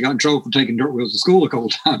 Then I actually got in trouble for taking Dirt Wheels to school a couple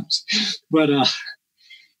of times. But,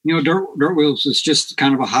 you know, Dirt Wheels was just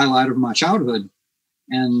kind of a highlight of my childhood.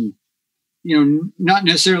 And, you know, not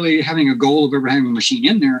necessarily having a goal of ever having a machine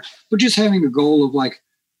in there, but just having a goal of like,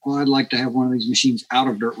 well, I'd like to have one of these machines out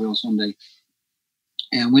of Dirt Wheels one day.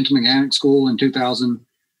 And went to mechanic school in 2000,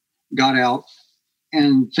 got out,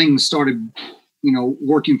 and things started, you know,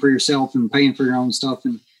 working for yourself and paying for your own stuff.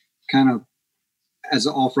 And kind of, as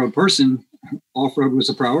an off-road person, off-road was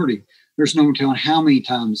a priority. There's no telling how many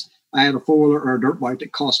times I had a 4-wheeler or a dirt bike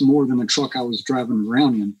that cost more than the truck I was driving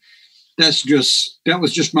around in. That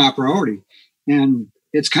was just my priority. And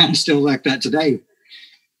it's kind of still like that today.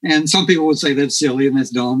 And some people would say that's silly and that's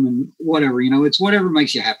dumb and whatever, you know, it's whatever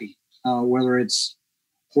makes you happy, whether it's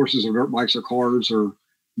horses or dirt bikes or cars or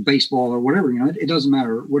baseball or whatever, you know, it doesn't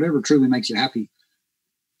matter, whatever truly makes you happy.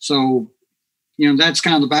 So, you know, that's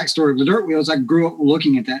kind of the backstory of the Dirt Wheels. I grew up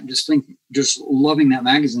looking at that and just loving that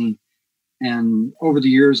magazine. And over the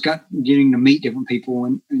years, getting to meet different people,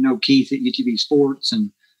 and you know, Keith at UTV Sports,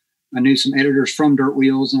 and I knew some editors from Dirt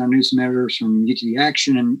Wheels, and I knew some editors from UTV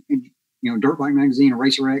Action, and you know, Dirt Bike Magazine and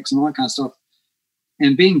Racer X and all that kind of stuff.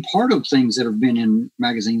 And being part of things that have been in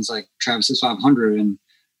magazines like Travis's 500 and,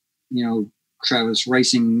 you know, Travis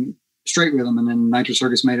Racing Straight Rhythm, and then Nitro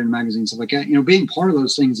Circus made it in a magazine, stuff like that. You know, being part of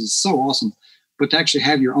those things is so awesome. But to actually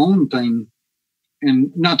have your own thing,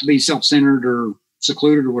 and not to be self-centered or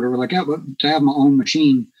secluded or whatever like that, but to have my own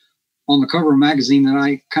machine on the cover of a magazine that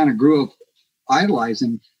I kind of grew up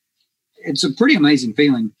idolizing, it's a pretty amazing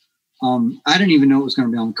feeling. I didn't even know it was going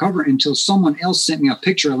to be on the cover until someone else sent me a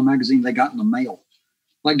picture of the magazine they got in the mail.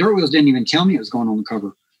 Like Dirt Wheels didn't even tell me it was going on the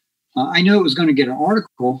cover. I knew it was going to get an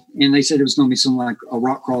article, and they said it was going to be some like a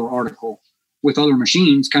rock crawler article with other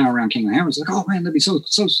machines kind of around King of the Hammer. It's like, oh man, that'd be so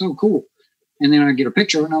cool. And then I get a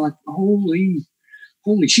picture of it, and I'm like,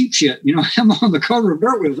 holy cheap shit. You know, I'm on the cover of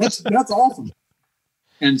Dirt Wheels. That's awesome.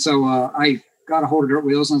 And so I got a hold of Dirt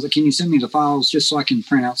Wheels, and I was like, can you send me the files just so I can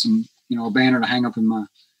print out some, you know, a banner to hang up in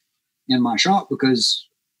my shop? Because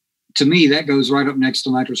to me, that goes right up next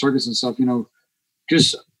to Nitro Circus and stuff, you know,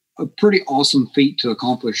 just a pretty awesome feat to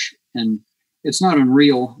accomplish. And it's not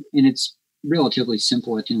unreal, and it's relatively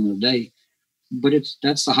simple at the end of the day, but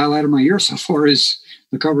that's the highlight of my year so far is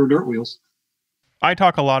the cover of Dirt Wheels. I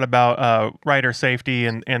talk a lot about rider safety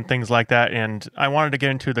and things like that, and I wanted to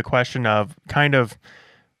get into the question of kind of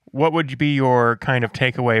what would be your kind of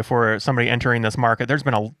takeaway for somebody entering this market? There's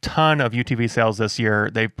been a ton of UTV sales this year.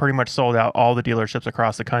 They've pretty much sold out all the dealerships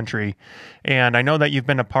across the country, and I know that you've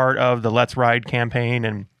been a part of the Let's Ride campaign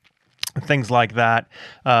and things like that.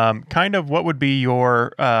 Kind of what would be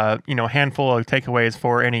your, handful of takeaways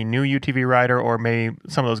for any new UTV rider, or maybe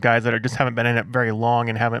some of those guys that just haven't been in it very long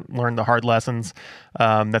and haven't learned the hard lessons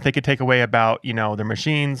that they could take away about, you know, their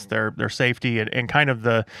machines, their safety, and kind of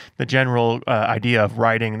the general idea of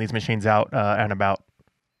riding these machines out and about.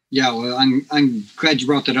 Yeah, well, I'm glad you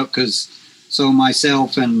brought that up, because so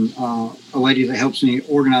myself and a lady that helps me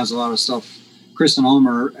organize a lot of stuff, Kristen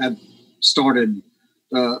Ulmer, have started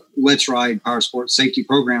Let's Ride Power Sports Safety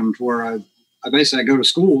Program, to where I basically go to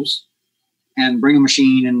schools and bring a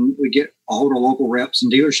machine, and we get a hold of local reps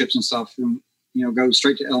and dealerships and stuff, and you know, go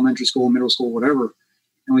straight to elementary school, middle school, whatever,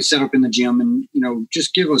 and we set up in the gym and,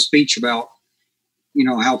 just give a speech about,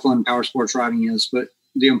 how fun power sports riding is, but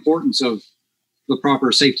the importance of the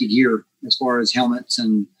proper safety gear as far as helmets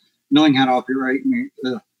and knowing how to operate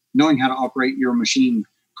your machine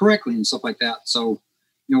correctly and stuff like that. So,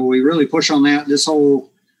 we really push on that. This whole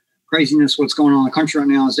craziness, what's going on in the country right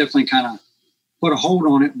now, is definitely kind of put a hold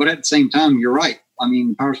on it. But at the same time, you're right. I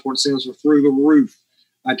mean, power sports sales are through the roof.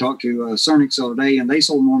 I talked to Cernix the other day, and they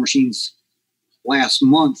sold more machines last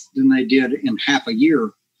month than they did in half a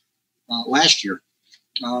year last year.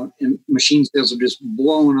 And machine sales are just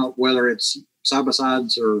blowing up, whether it's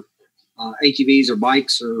side-by-sides or ATVs or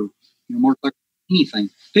bikes or motorcycles, anything.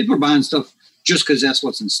 People are buying stuff just because that's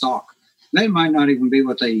what's in stock. That might not even be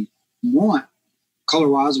what they want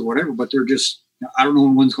color-wise or whatever, but they're just, I don't know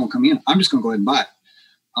when one's going to come in. I'm just going to go ahead and buy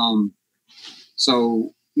it.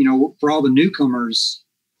 So, for all the newcomers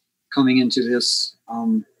coming into this,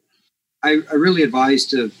 I really advise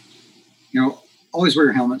to, always wear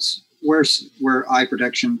your helmets, wear eye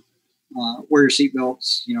protection, wear your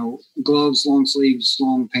seatbelts, gloves, long sleeves,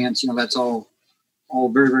 long pants. That's all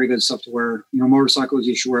very, very good stuff to wear. Motorcycles,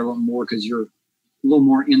 you should wear a little more because you're a little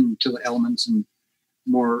more into the elements and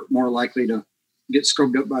more likely to get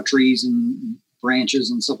scrubbed up by trees and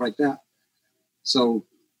branches and stuff like that. So,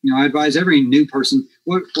 I advise every new person.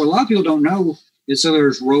 What a lot of people don't know is, so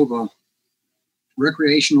there's ROVA,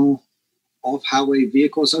 Recreational Off-Highway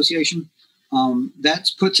Vehicle Association.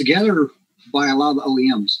 That's put together by a lot of the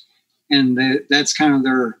OEMs, and that's kind of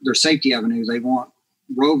their safety avenue. They want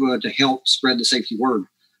ROVA to help spread the safety word.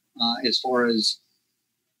 As far as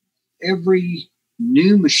every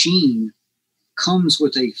new machine comes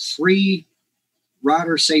with a free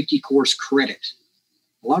rider safety course credit.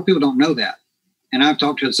 A lot of people don't know that. And I've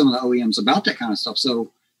talked to some of the OEMs about that kind of stuff.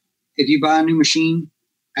 So if you buy a new machine,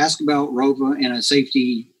 ask about ROVA and a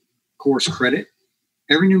safety course credit.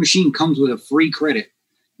 Every new machine comes with a free credit.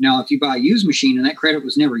 Now, if you buy a used machine and that credit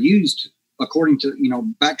was never used, according to,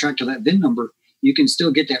 backtrack to that VIN number, you can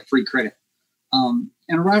still get that free credit. And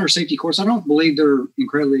a rider safety course, I don't believe they're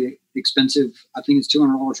incredibly expensive. I think it's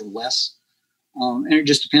 $200 or less. And it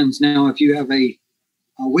just depends. Now, if you have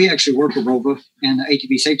we actually work with ROVA and the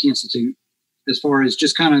ATV Safety Institute as far as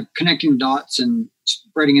just kind of connecting the dots and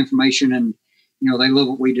spreading information. And, they love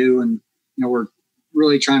what we do. And, we're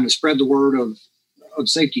really trying to spread the word of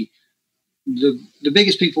safety. The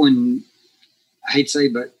biggest people I hate to say,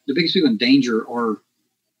 but the biggest people in danger are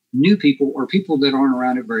new people or people that aren't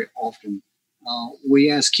around it very often.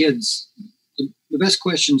 We ask kids, the best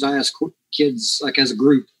questions I ask kids, like as a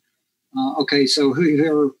group, okay, so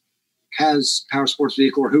whoever has power sports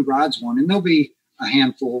vehicle or who rides one, and there'll be a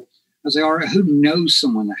handful. I say, all right, who knows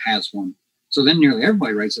someone that has one? So then nearly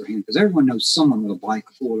everybody raises their hand because everyone knows someone with a bike,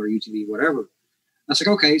 a four-wheeler, UTV, whatever. I was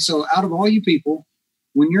like, okay, so out of all you people,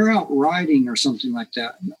 when you're out riding or something like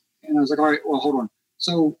that, and I was like, all right, well, hold on.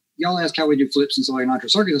 So y'all ask how we do flips and stuff like Nitro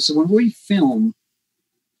Circus. I said, when we film,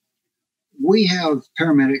 we have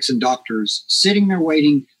paramedics and doctors sitting there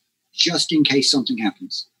waiting just in case something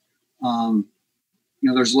happens.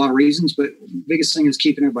 There's a lot of reasons, but the biggest thing is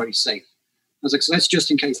keeping everybody safe. I was like, so that's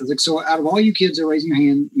just in case. I was like, so out of all you kids that are raising your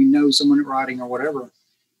hand, someone riding or whatever,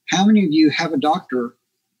 how many of you have a doctor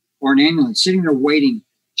or an ambulance sitting there waiting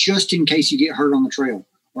just in case you get hurt on the trail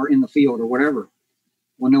or in the field or whatever?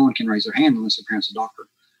 Well, no one can raise their hand unless their parent's a doctor.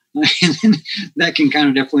 And then that can kind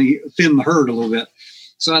of definitely thin the herd a little bit.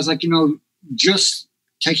 So I was like, just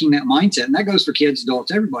taking that mindset, and that goes for kids,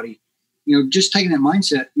 adults, everybody, just taking that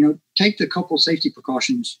mindset, take the couple safety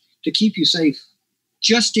precautions to keep you safe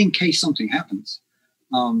just in case something happens.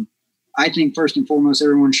 I think first and foremost,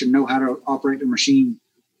 everyone should know how to operate the machine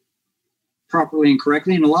properly and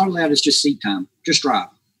correctly. And a lot of that is just seat time. Just drive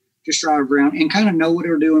around and kind of know what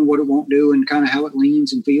it'll do and what it won't do and kind of how it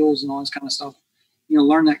leans and feels and all this kind of stuff.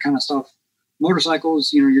 Learn that kind of stuff.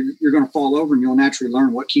 Motorcycles, you're going to fall over and you'll naturally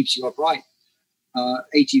learn what keeps you upright.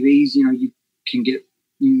 ATVs,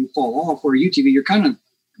 you fall off, or UTV,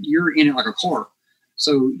 you're in it like a car.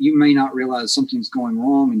 So you may not realize something's going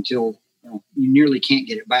wrong until you nearly can't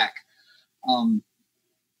get it back. And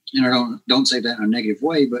I don't say that in a negative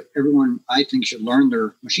way, but everyone, I think, should learn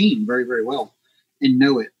their machine very, very well and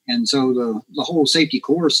know it. And so the whole safety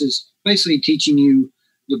course is basically teaching you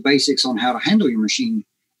the basics on how to handle your machine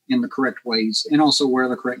in the correct ways and also wear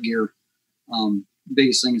the correct gear.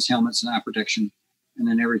 Biggest thing is helmets and eye protection. And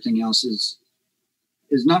then everything else is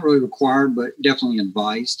not really required, but definitely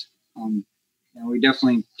advised. We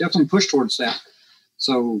definitely push towards that.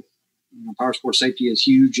 So power sports safety is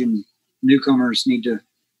huge, and newcomers need to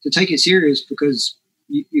take it serious because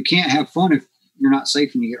you can't have fun if you're not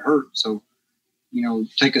safe and you get hurt. So,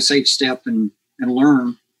 take a safe step and and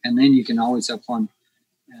learn, and then you can always have fun.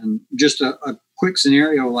 And just a quick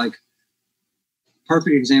scenario, like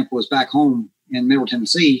perfect example is back home in Middle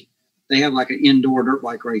Tennessee. They have like an indoor dirt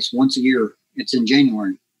bike race once a year. It's in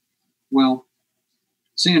January. Well,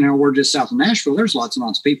 seeing how we're just south of Nashville, there's lots and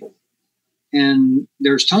lots of people. And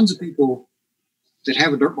there's tons of people that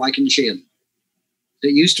have a dirt bike in the shed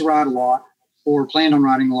that used to ride a lot or planned on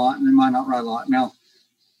riding a lot, and they might not ride a lot. Now,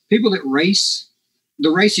 people that race,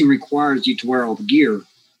 the racing requires you to wear all the gear,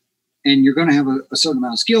 and you're going to have a certain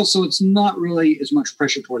amount of skill. So it's not really as much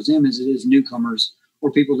pressure towards them as it is newcomers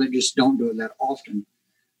or people that just don't do it that often.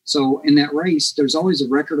 So in that race, there's always a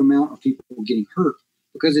record amount of people getting hurt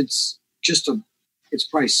because it's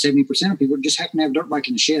probably 70% of people just happen to have a dirt bike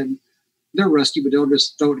in the shed. They're rusty, but they'll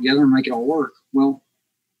just throw it together and make it all work. Well,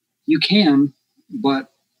 you can,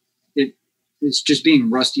 but it's just being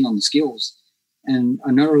rusty on the skills. And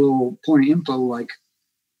another little point of info, like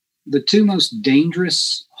the two most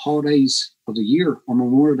dangerous holidays of the year are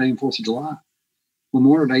Memorial Day and 4th of July.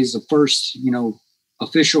 Memorial Day is the first,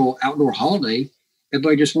 official outdoor holiday.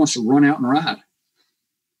 Everybody just wants to run out and ride.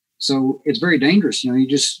 So it's very dangerous. You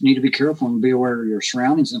just need to be careful and be aware of your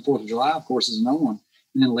surroundings. And the 4th of July, of course, is another one.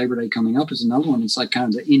 And then Labor Day coming up is another one. It's like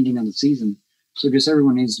kind of the ending of the season. So just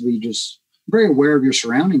everyone needs to be just very aware of your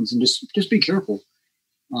surroundings and just be careful.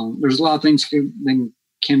 There's a lot of things that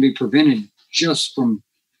can be prevented just from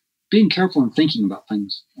being careful and thinking about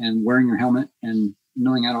things, and wearing your helmet and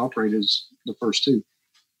knowing how to operate is the first two.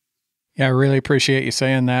 Yeah, I really appreciate you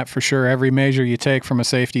saying that for sure. Every measure you take from a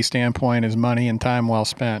safety standpoint is money and time well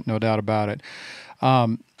spent, no doubt about it.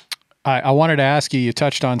 I wanted to ask you, you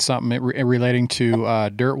touched on something relating to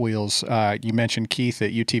dirt wheels. You mentioned Keith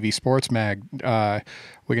at UTV Sports Mag. We're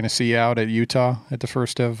going to see you out at Utah at the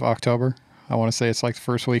 1st of October. I want to say it's like the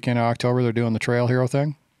first weekend of October. They're doing the Trail Hero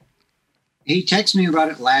thing. He texted me about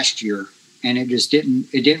it last year, and it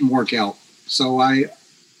didn't work out. So I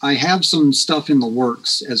have some stuff in the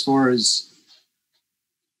works as far as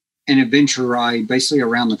an adventure ride basically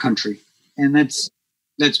around the country. And that's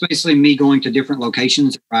basically me going to different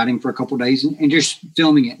locations, riding for a couple of days and just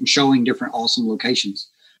filming it and showing different awesome locations.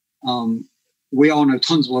 We all know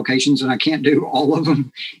tons of locations, and I can't do all of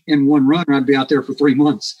them in one run. I'd be out there for 3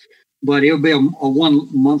 months, but it'll be a 1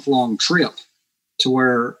 month long trip to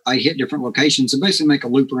where I hit different locations and basically make a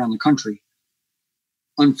loop around the country.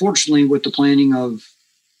 Unfortunately, with the planning of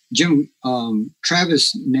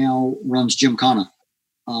Travis now runs Gymkhana.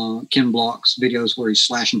 Ken Block's videos where he's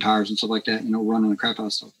slashing tires and stuff like that, running the crap out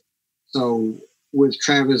of stuff. So with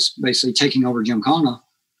Travis basically taking over Gymkhana,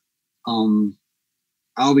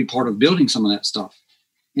 I'll be part of building some of that stuff.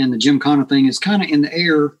 And the Gymkhana thing is kind of in the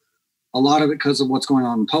air, a lot of it because of what's going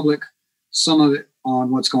on in public, some of it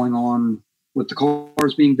on what's going on with the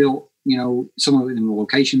cars being built, some of it in the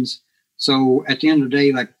locations. So at the end of the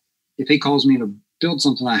day, like if he calls me to build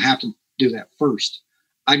something, I have to do that first.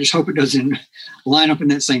 I just hope it doesn't line up in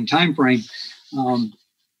that same time frame.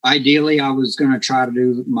 Ideally, I was going to try to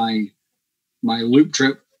do my loop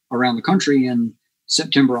trip around the country in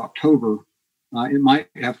September, October. It might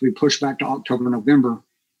have to be pushed back to October, November,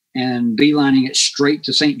 and beelining it straight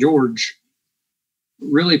to St. George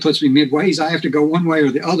really puts me midways. I have to go one way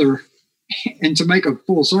or the other. And to make a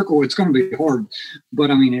full circle, it's going to be hard.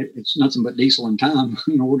 But I mean, it's nothing but diesel and time.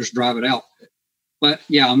 We'll just drive it out. But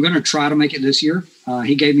yeah, I'm going to try to make it this year.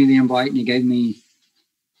 He gave me the invite and he gave me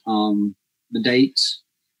the dates.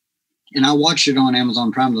 And I watched it on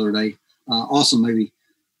Amazon Prime the other day. Awesome movie.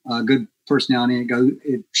 Good personality.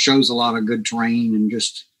 It shows a lot of good terrain and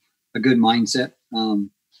just a good mindset.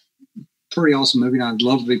 Pretty awesome movie. And I'd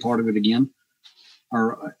love to be part of it again,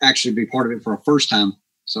 or actually be part of it for a first time.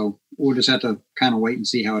 So we'll just have to kind of wait and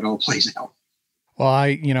see how it all plays out.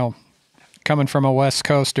 Well, coming from a West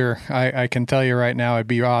Coaster, I can tell you right now, it'd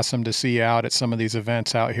be awesome to see you out at some of these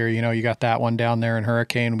events out here. You got that one down there in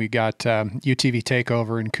Hurricane. We got UTV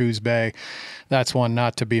Takeover in Coos Bay. That's one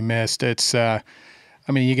not to be missed. It's,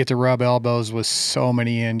 you get to rub elbows with so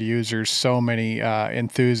many end users, so many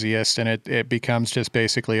enthusiasts, and it becomes just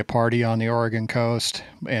basically a party on the Oregon coast.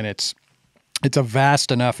 And it's a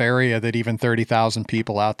vast enough area that even 30,000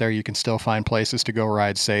 people out there, you can still find places to go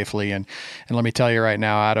ride safely. And let me tell you right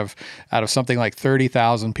now, out of something like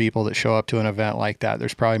 30,000 people that show up to an event like that,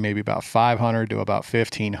 there's probably maybe about 500 to about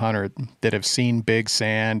 1,500 that have seen big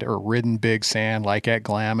sand or ridden big sand like at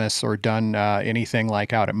Glamis or done anything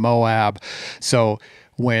like out at Moab. So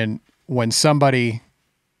when somebody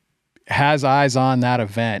has eyes on that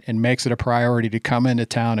event and makes it a priority to come into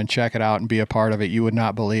town and check it out and be a part of it, you would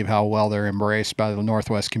not believe how well they're embraced by the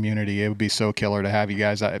Northwest community. It would be so killer to have you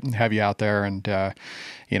out there. And,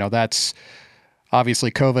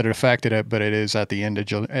 Obviously, COVID had affected it, but it is at the end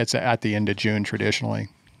of it's at the end of June traditionally.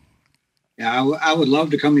 Yeah, I would love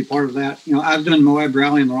to come be part of that. I've done Moab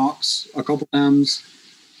Rally in the Rocks a couple times.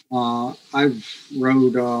 I've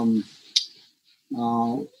rode,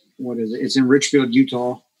 what is it? It's in Richfield,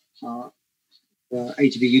 Utah. The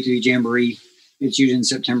ATV UTV Jamboree. It's usually in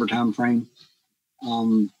September timeframe.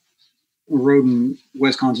 Rode in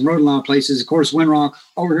Wisconsin, rode in a lot of places. Of course, Windrock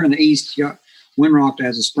over here in the east, you got Windrock that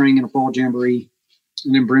has a spring and a fall jamboree,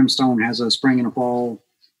 and then Brimstone has a spring and a fall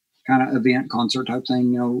kind of event concert type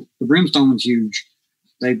thing. The Brimstone one's huge.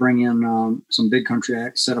 They bring in some big country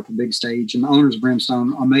acts, set up a big stage, and the owners of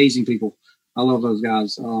Brimstone, amazing people. I love those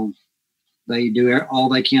guys. They do all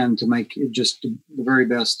they can to make it just the very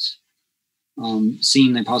best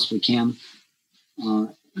scene they possibly can.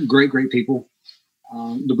 Great people.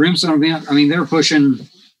 The Brimstone event, I mean, they're pushing,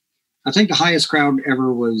 I think the highest crowd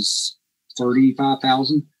ever was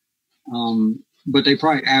 35,000. But they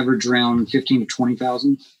probably average around 15 to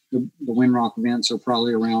 20,000. The Windrock events are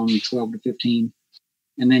probably around 12 to 15.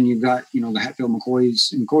 And then you've got, the Hatfield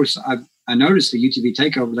McCoys. And of course, I noticed the UTV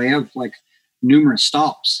takeover, they have like numerous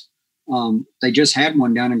stops. They just had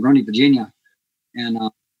one down in Grundy, Virginia. And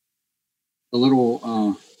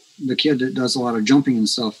the kid that does a lot of jumping and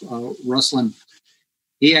stuff, Rustlin,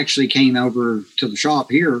 he actually came over to the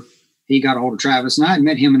shop here. He got a hold of Travis, and I had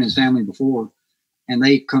met him and his family before, and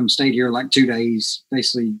they stayed here like 2 days,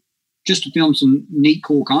 basically just to film some neat,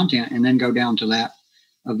 cool content, and then go down to that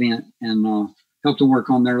event and help them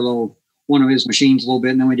work on one of his machines a little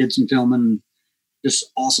bit. And then we did some filming. Just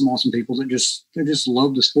awesome people that they just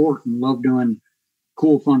love the sport and love doing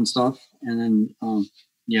cool, fun stuff. And then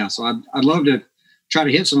so I'd love to try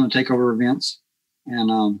to hit some of the takeover events.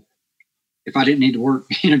 And if I didn't need to work,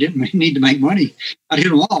 didn't need to make money, I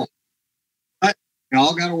did them all. But we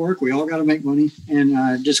all got to work. We all got to make money,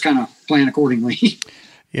 and just kind of plan accordingly.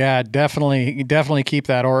 Yeah, definitely keep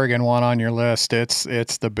that Oregon one on your list. It's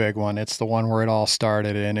the big one. It's the one where it all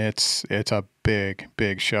started, and it's a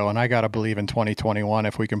big show. And I got to believe in 2021,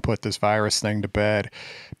 if we can put this virus thing to bed,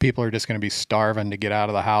 people are just going to be starving to get out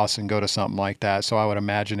of the house and go to something like that. So I would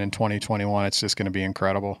imagine in 2021, it's just going to be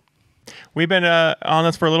incredible. We've been on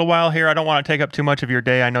this for a little while here. I don't want to take up too much of your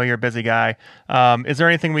day. I know you're a busy guy. Is there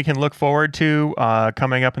anything we can look forward to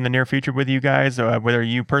coming up in the near future with you guys, whether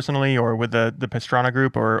you personally or with the Pastrana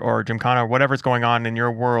group or Gymkhana or whatever's going on in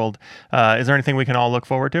your world? Is there anything we can all look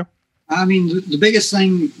forward to? I mean, the biggest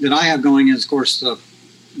thing that I have going is, of course,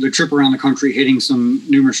 the trip around the country, hitting some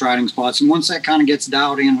numerous riding spots. And once that kind of gets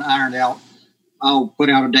dialed in and ironed out, I'll put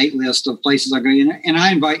out a date list of places I go in. And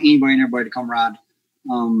I invite anybody and everybody to come ride.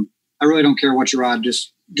 I really don't care what you ride.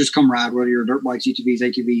 Just come ride, whether you're dirt bikes, UTVs,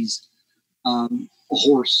 ATVs, a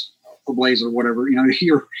horse, a blazer, whatever.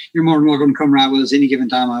 You're more than welcome to come ride with us any given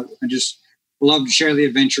time. I just love to share the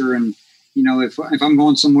adventure. And, if I'm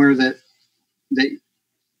going somewhere that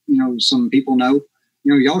some people know,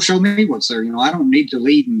 y'all show me what's there. I don't need to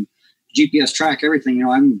lead and GPS track everything.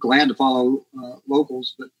 I'm glad to follow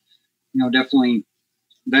locals, but, definitely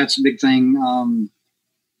that's a big thing.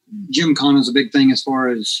 Gymkhana is a big thing as far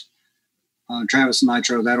as Travis and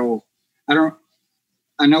Nitro. I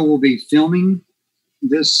know we'll be filming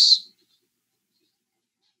this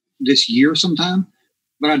year sometime,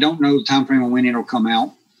 but I don't know the time frame on when it'll come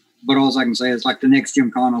out. But all I can say is like the next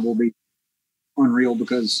Gymkhana will be unreal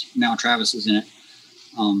because now Travis is in it.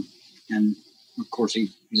 And of course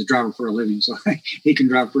he's a driver for a living, so he can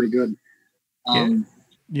drive pretty good.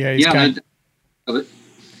 He's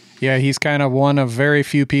kind of one of very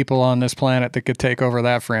few people on this planet that could take over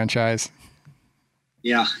that franchise.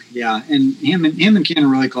 Yeah. And him and Ken are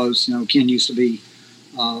really close. Ken used to be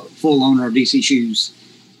full owner of DC Shoes,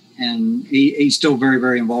 and he's still very,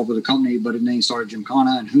 very involved with the company, but then he started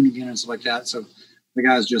Gymkhana and Hoonigan and stuff like that. So the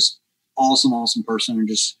guy's just awesome person and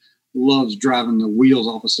just loves driving the wheels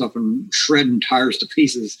off of stuff and shredding tires to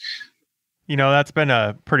pieces. That's been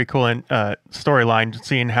a pretty cool storyline,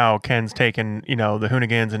 seeing how Ken's taken, the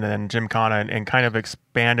Hoonigans and then Gymkhana and kind of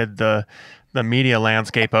expanded the media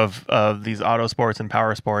landscape of these auto sports and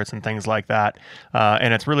power sports and things like that.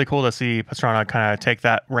 And it's really cool to see Pastrana kind of take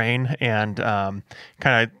that reign and kind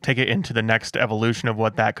of take it into the next evolution of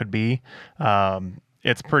what that could be.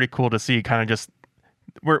 It's pretty cool to see kind of just,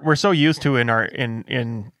 we're so used to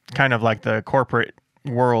in kind of like the corporate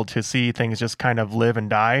world to see things just kind of live and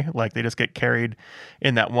die, like they just get carried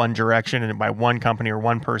in that one direction and by one company or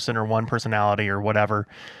one person or one personality or whatever.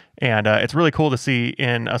 And it's really cool to see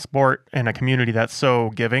in a sport and a community that's so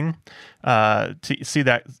giving, to see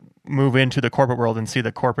that move into the corporate world and see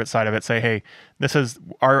the corporate side of it, say, hey, this is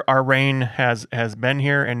our reign has been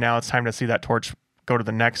here, and now it's time to see that torch go to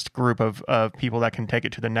the next group of people that can take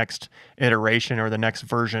it to the next iteration or the next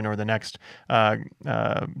version or the next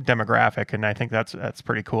demographic. And I think that's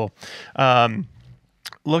pretty cool.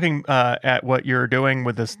 Looking at what you're doing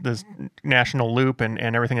with this national loop and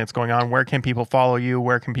everything that's going on, where can people follow you?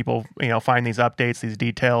 Where can people find these updates, these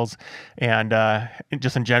details, and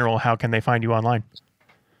just in general, how can they find you online?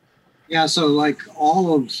 Yeah, so like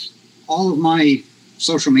all of my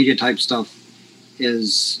social media type stuff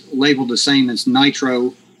is labeled the same as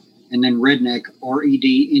Nitro, and then redneck,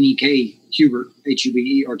 REDNEK, Hubert,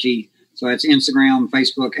 HUBERT. So that's Instagram,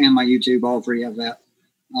 Facebook, and my YouTube. All three have that.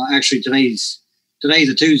 Actually, today's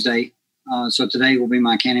a Tuesday, so today will be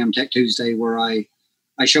my Can-Am Tech Tuesday, where I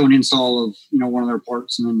show an install of one of their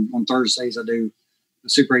parts, and then on Thursdays I do a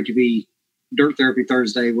Super ATV Dirt Therapy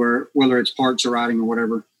Thursday, where whether it's parts or riding or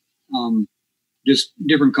whatever, just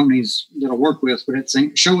different companies that I work with, but it's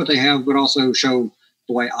show what they have, but also show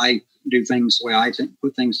the way I do things, the way I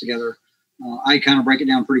put things together. I kind of break it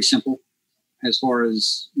down pretty simple as far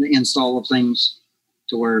as the install of things,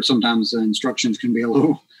 to where sometimes the instructions can be a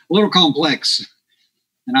little complex.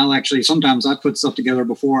 And I'll actually, sometimes I put stuff together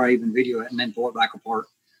before I even video it and then pull it back apart,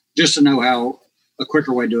 just to know how a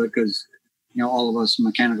quicker way to do it. Because, all of us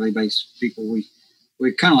mechanically based people, we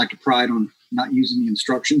kind of like to pride on not using the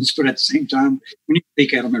instructions, but at the same time, we need to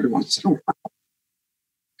peek at them every once in a while.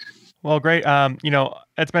 Well, great.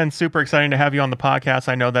 It's been super exciting to have you on the podcast.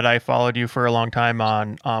 I know that I followed you for a long time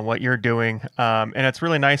on what you're doing. And it's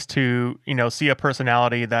really nice to, see a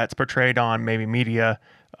personality that's portrayed on maybe media,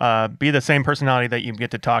 be the same personality that you get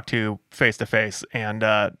to talk to face to face. And,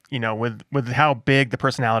 with how big the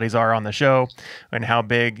personalities are on the show and how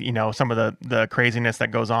big, some of the craziness that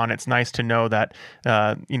goes on, it's nice to know that,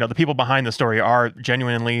 the people behind the story are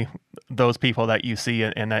genuinely those people that you see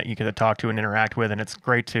and that you get to talk to and interact with. And it's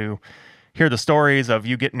great to hear the stories of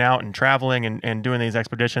you getting out and traveling and doing these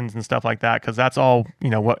expeditions and stuff like that. 'Cause that's all,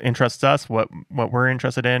 what interests us, what we're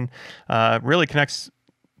interested in, really connects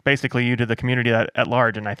basically you to the community at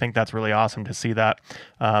large. And I think that's really awesome to see that.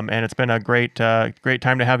 And it's been a great time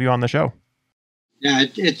to have you on the show. Yeah,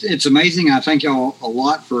 it's amazing. I thank y'all a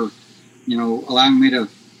lot for, allowing me to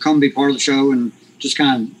come be part of the show and just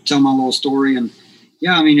kind of tell my little story. And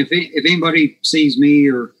yeah, I mean, if anybody sees me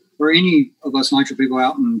or any of us Nitro people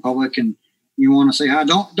out in public and you want to say hi,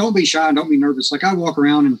 don't be shy, don't be nervous. Like, I walk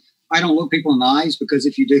around and I don't look people in the eyes, because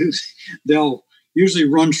if you do, they'll usually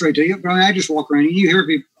run straight to you. But I just walk around and you hear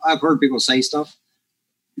people. I've heard people say stuff.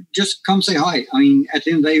 Just come say hi. I mean, at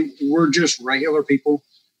the end of the day, we're just regular people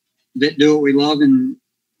that do what we love, and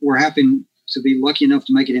we're happy to be lucky enough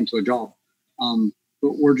to make it into a job.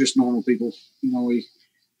 But we're just normal people.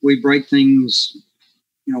 We break things.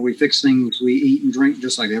 We fix things. We eat and drink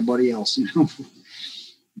just like everybody else.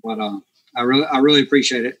 But I really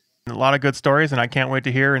appreciate it. A lot of good stories, and I can't wait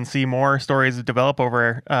to hear and see more stories develop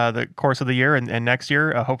over the course of the year and next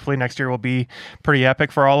year. Hopefully next year will be pretty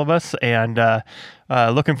epic for all of us, and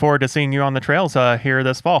looking forward to seeing you on the trails here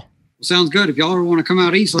this fall. Sounds good. If y'all ever want to come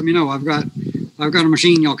out east, let me know. I've got a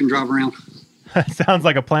machine y'all can drive around. Sounds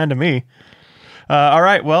like a plan to me. All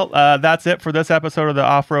right. Well, that's it for this episode of the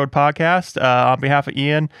Off-Road Podcast. On behalf of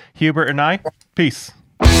Ian, Hubert, and I, peace.